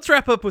right, well, let's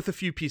wrap up with a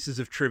few pieces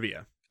of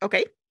trivia.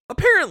 Okay.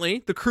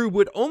 Apparently, the crew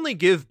would only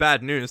give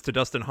bad news to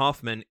Dustin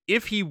Hoffman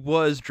if he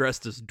was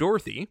dressed as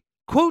Dorothy.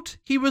 Quote,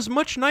 he was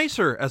much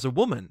nicer as a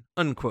woman,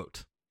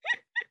 unquote.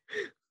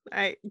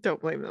 I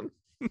don't blame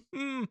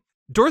them.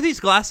 Dorothy's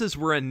glasses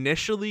were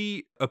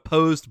initially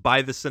opposed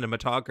by the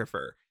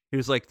cinematographer. He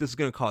was like, this is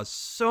going to cause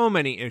so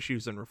many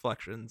issues and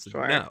reflections.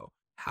 Sure. No.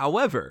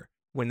 However,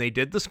 when they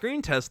did the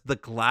screen test, the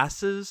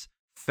glasses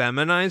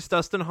feminized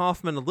Dustin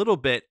Hoffman a little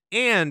bit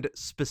and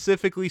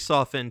specifically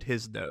softened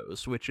his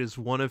nose, which is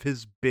one of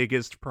his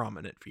biggest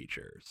prominent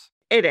features.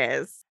 It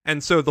is.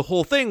 And so the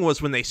whole thing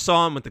was when they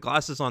saw him with the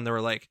glasses on, they were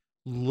like,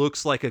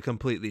 looks like a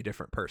completely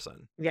different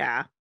person,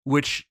 Yeah.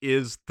 which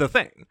is the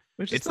thing.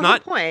 Which is It's the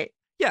not- whole point.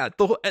 Yeah,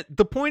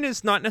 the point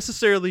is not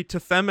necessarily to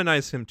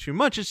feminize him too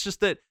much. It's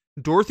just that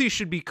Dorothy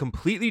should be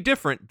completely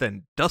different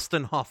than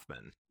Dustin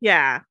Hoffman.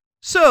 Yeah.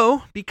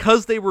 So,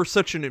 because they were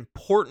such an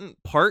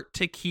important part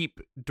to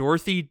keep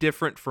Dorothy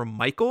different from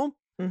Michael,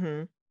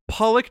 Mm-hmm.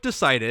 Pollack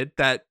decided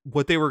that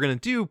what they were going to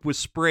do was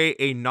spray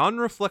a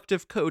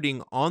non-reflective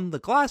coating on the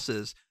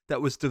glasses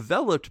that was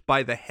developed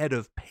by the head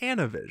of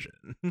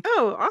Panavision.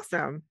 Oh,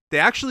 awesome. They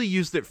actually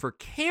used it for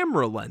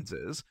camera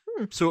lenses,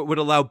 Hmm. so it would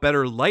allow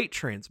better light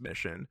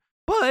transmission,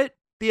 but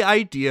the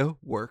idea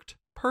worked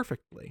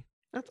perfectly.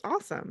 That's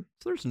awesome.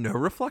 So there's no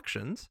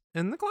reflections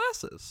in the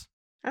glasses.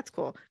 That's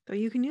cool. Though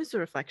you can use the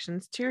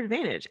reflections to your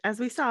advantage, as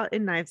we saw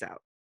in Knives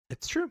Out.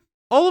 It's true.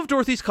 All of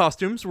Dorothy's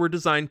costumes were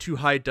designed to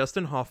hide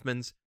Dustin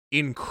Hoffman's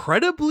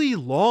incredibly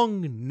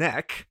long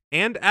neck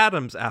and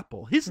Adam's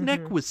apple. His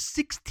neck was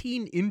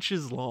 16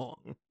 inches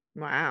long.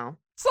 Wow.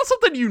 It's not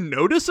something you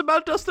notice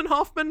about Dustin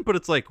Hoffman, but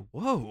it's like,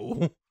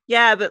 whoa.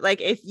 Yeah, but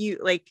like if you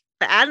like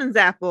the Adam's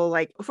apple,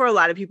 like for a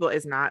lot of people,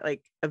 is not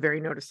like a very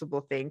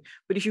noticeable thing.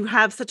 But if you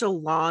have such a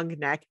long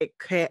neck,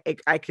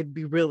 I could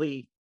be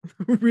really,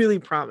 really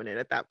prominent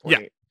at that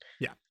point.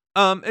 Yeah.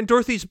 And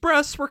Dorothy's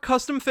breasts were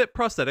custom fit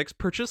prosthetics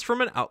purchased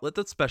from an outlet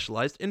that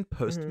specialized in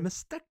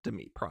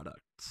post-mastectomy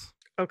products.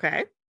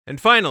 Okay.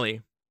 And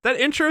finally, that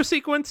intro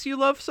sequence you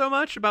love so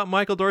much about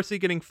Michael Dorsey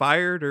getting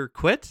fired or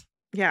quit?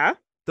 Yeah.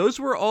 Those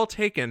were all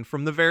taken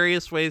from the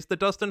various ways that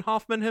Dustin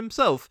Hoffman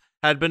himself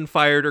had been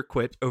fired or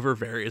quit over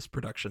various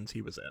productions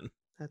he was in.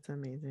 That's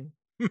amazing.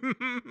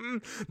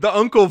 The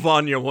Uncle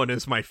Vanya one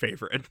is my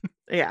favorite.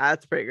 Yeah,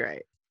 that's pretty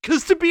great.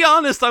 Because to be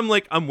honest,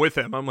 I'm with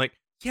him. I'm like,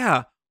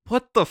 yeah,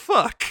 what the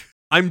fuck?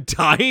 I'm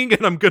dying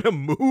and I'm gonna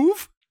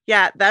move?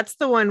 Yeah, that's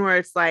the one where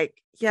it's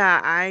like, yeah,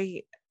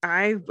 I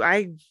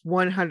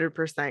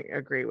 100%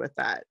 agree with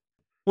that.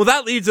 Well,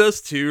 that leads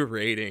us to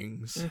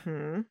ratings.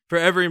 Mm-hmm. For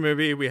every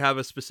movie, we have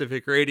a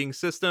specific rating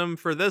system.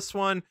 For this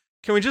one,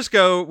 can we just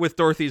go with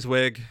Dorothy's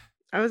wig?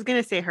 I was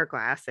gonna say her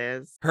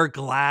glasses. Her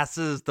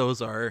glasses,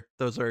 those are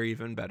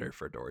even better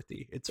for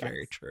Dorothy. It's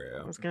very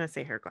true. I was gonna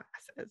say her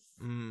glasses.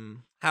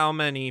 How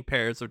many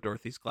pairs of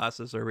Dorothy's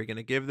glasses are we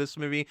gonna give this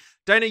movie?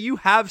 Dinah, you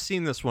have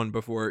seen this one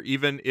before,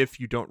 even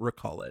if you don't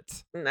recall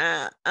it.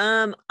 Nah.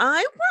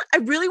 I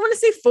really want to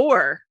say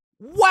 4.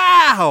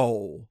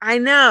 Wow. I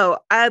know.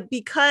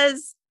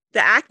 Because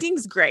the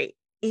acting's great.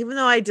 Even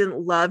though I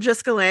didn't love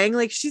Jessica Lange,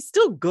 like she's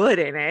still good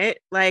in it.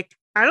 Like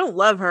I don't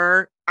love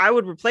her. I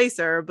would replace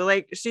her, but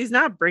like she's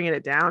not bringing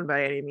it down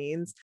by any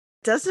means.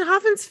 Dustin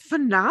Hoffman's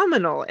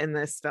phenomenal in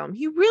this film.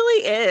 He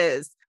really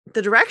is.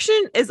 The direction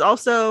is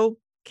also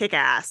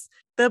kick-ass.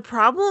 The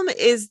problem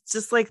is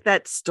just like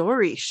that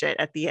story shit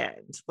at the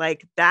end.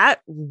 Like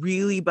that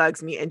really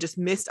bugs me, and just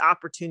missed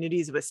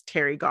opportunities with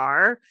Terry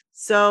Garr.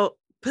 So,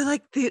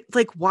 but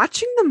like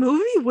watching the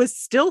movie was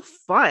still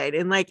fun,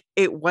 and like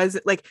it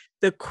wasn't like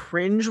the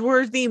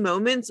cringeworthy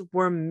moments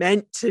were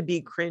meant to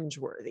be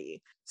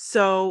cringeworthy.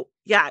 So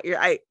yeah,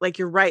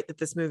 you're right that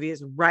this movie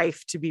is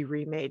rife to be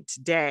remade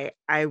today.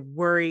 I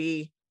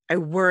worry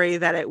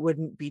that it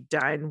wouldn't be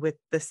done with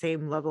the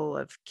same level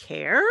of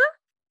care.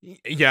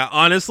 Yeah,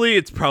 honestly,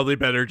 it's probably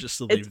better just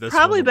to leave this. It's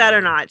probably better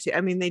not to.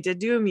 I mean, they did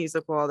do a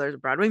musical. There's a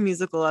Broadway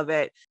musical of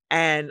it,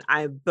 and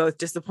I'm both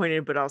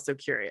disappointed but also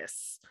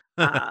curious.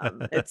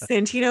 It's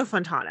Santino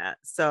Fontana,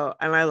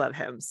 and I love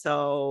him.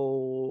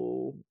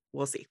 So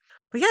we'll see.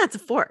 But yeah, it's a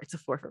 4. It's a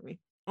 4 for me.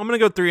 I'm gonna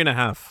go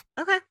 3.5.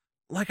 Okay.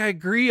 Like, I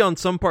agree on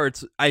some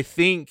parts. I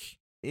think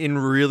in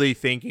really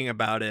thinking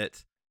about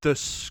it, the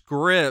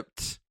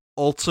script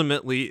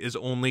ultimately is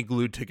only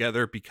glued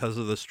together because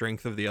of the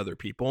strength of the other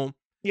people.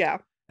 Yeah.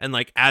 And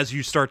like, as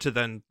you start to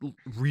then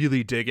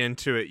really dig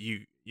into it,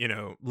 you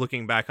know,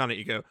 looking back on it,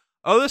 you go,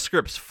 oh, this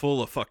script's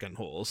full of fucking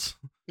holes.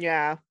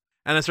 Yeah.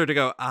 And I start to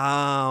go,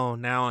 oh,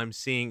 now I'm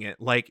seeing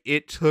it. Like,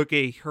 it took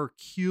a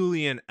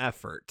Herculean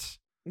effort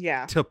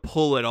to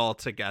pull it all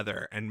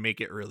together and make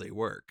it really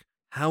work.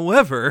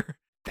 However,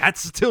 that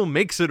still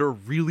makes it a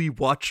really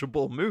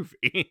watchable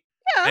movie.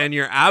 Yeah. And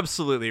you're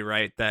absolutely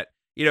right that,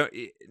 you know,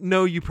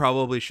 no, you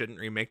probably shouldn't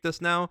remake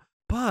this now,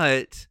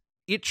 but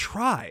it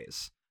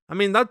tries. I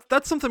mean,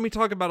 that's something we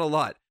talk about a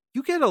lot.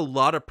 You get a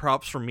lot of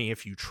props from me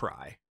if you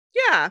try.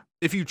 Yeah.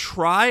 If you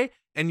try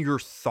and you're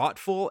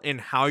thoughtful in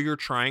how you're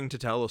trying to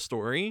tell a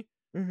story,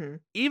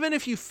 even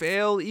if you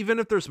fail, even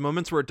if there's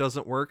moments where it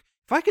doesn't work,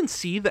 if I can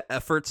see the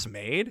efforts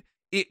made,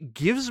 it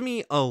gives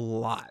me a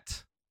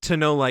lot to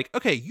know, like,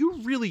 okay,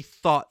 you really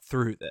thought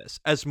through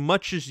this as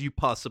much as you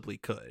possibly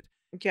could.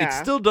 Yeah. It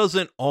still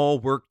doesn't all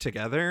work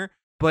together,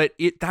 but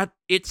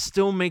it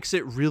still makes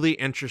it really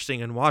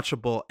interesting and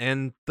watchable,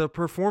 and the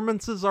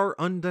performances are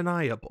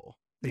undeniable.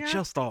 They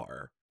just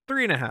are.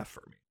 3.5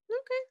 for me.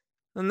 Okay.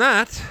 And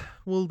that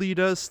will lead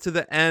us to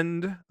the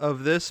end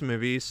of this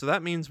movie, so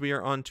that means we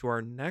are on to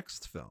our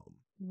next film.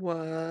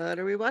 What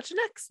are we watching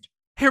next?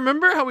 Hey,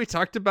 remember how we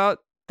talked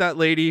about that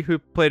lady who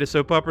played a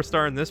soap opera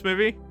star in this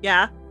movie?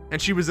 Yeah.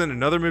 And she was in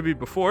another movie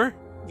before?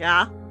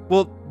 Yeah.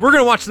 Well, we're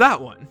going to watch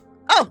that one.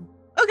 Oh,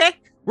 okay.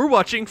 We're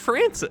watching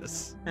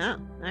Frances. Oh, all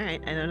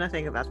right. I know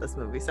nothing about this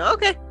movie, so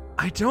okay.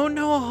 I don't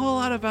know a whole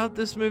lot about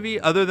this movie,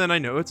 other than I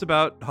know it's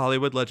about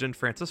Hollywood legend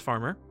Frances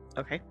Farmer.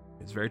 Okay.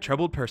 She's a very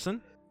troubled person.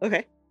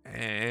 Okay.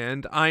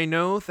 And I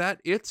know that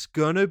it's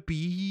gonna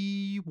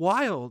be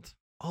wild.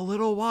 A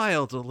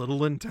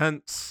little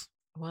intense.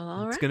 Well,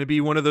 all right. It's gonna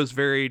be one of those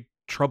very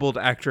troubled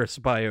actress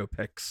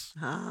biopics.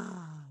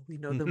 Ah, we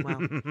know them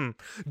well.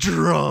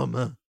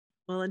 Drama.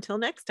 Well, until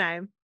next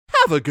time.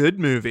 Have a good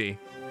movie.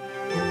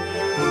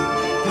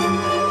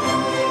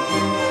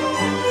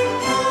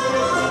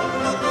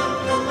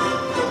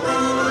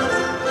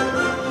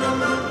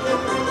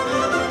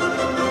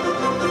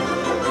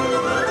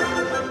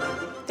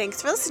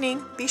 Thanks for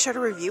listening. Be sure to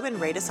review and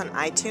rate us on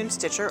iTunes,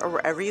 Stitcher, or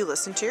wherever you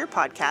listen to your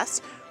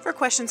podcast. For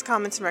questions,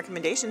 comments, and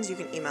recommendations, you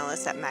can email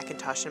us at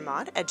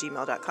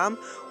macintoshandmod@gmail.com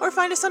or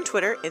find us on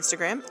Twitter,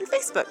 Instagram, and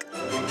Facebook.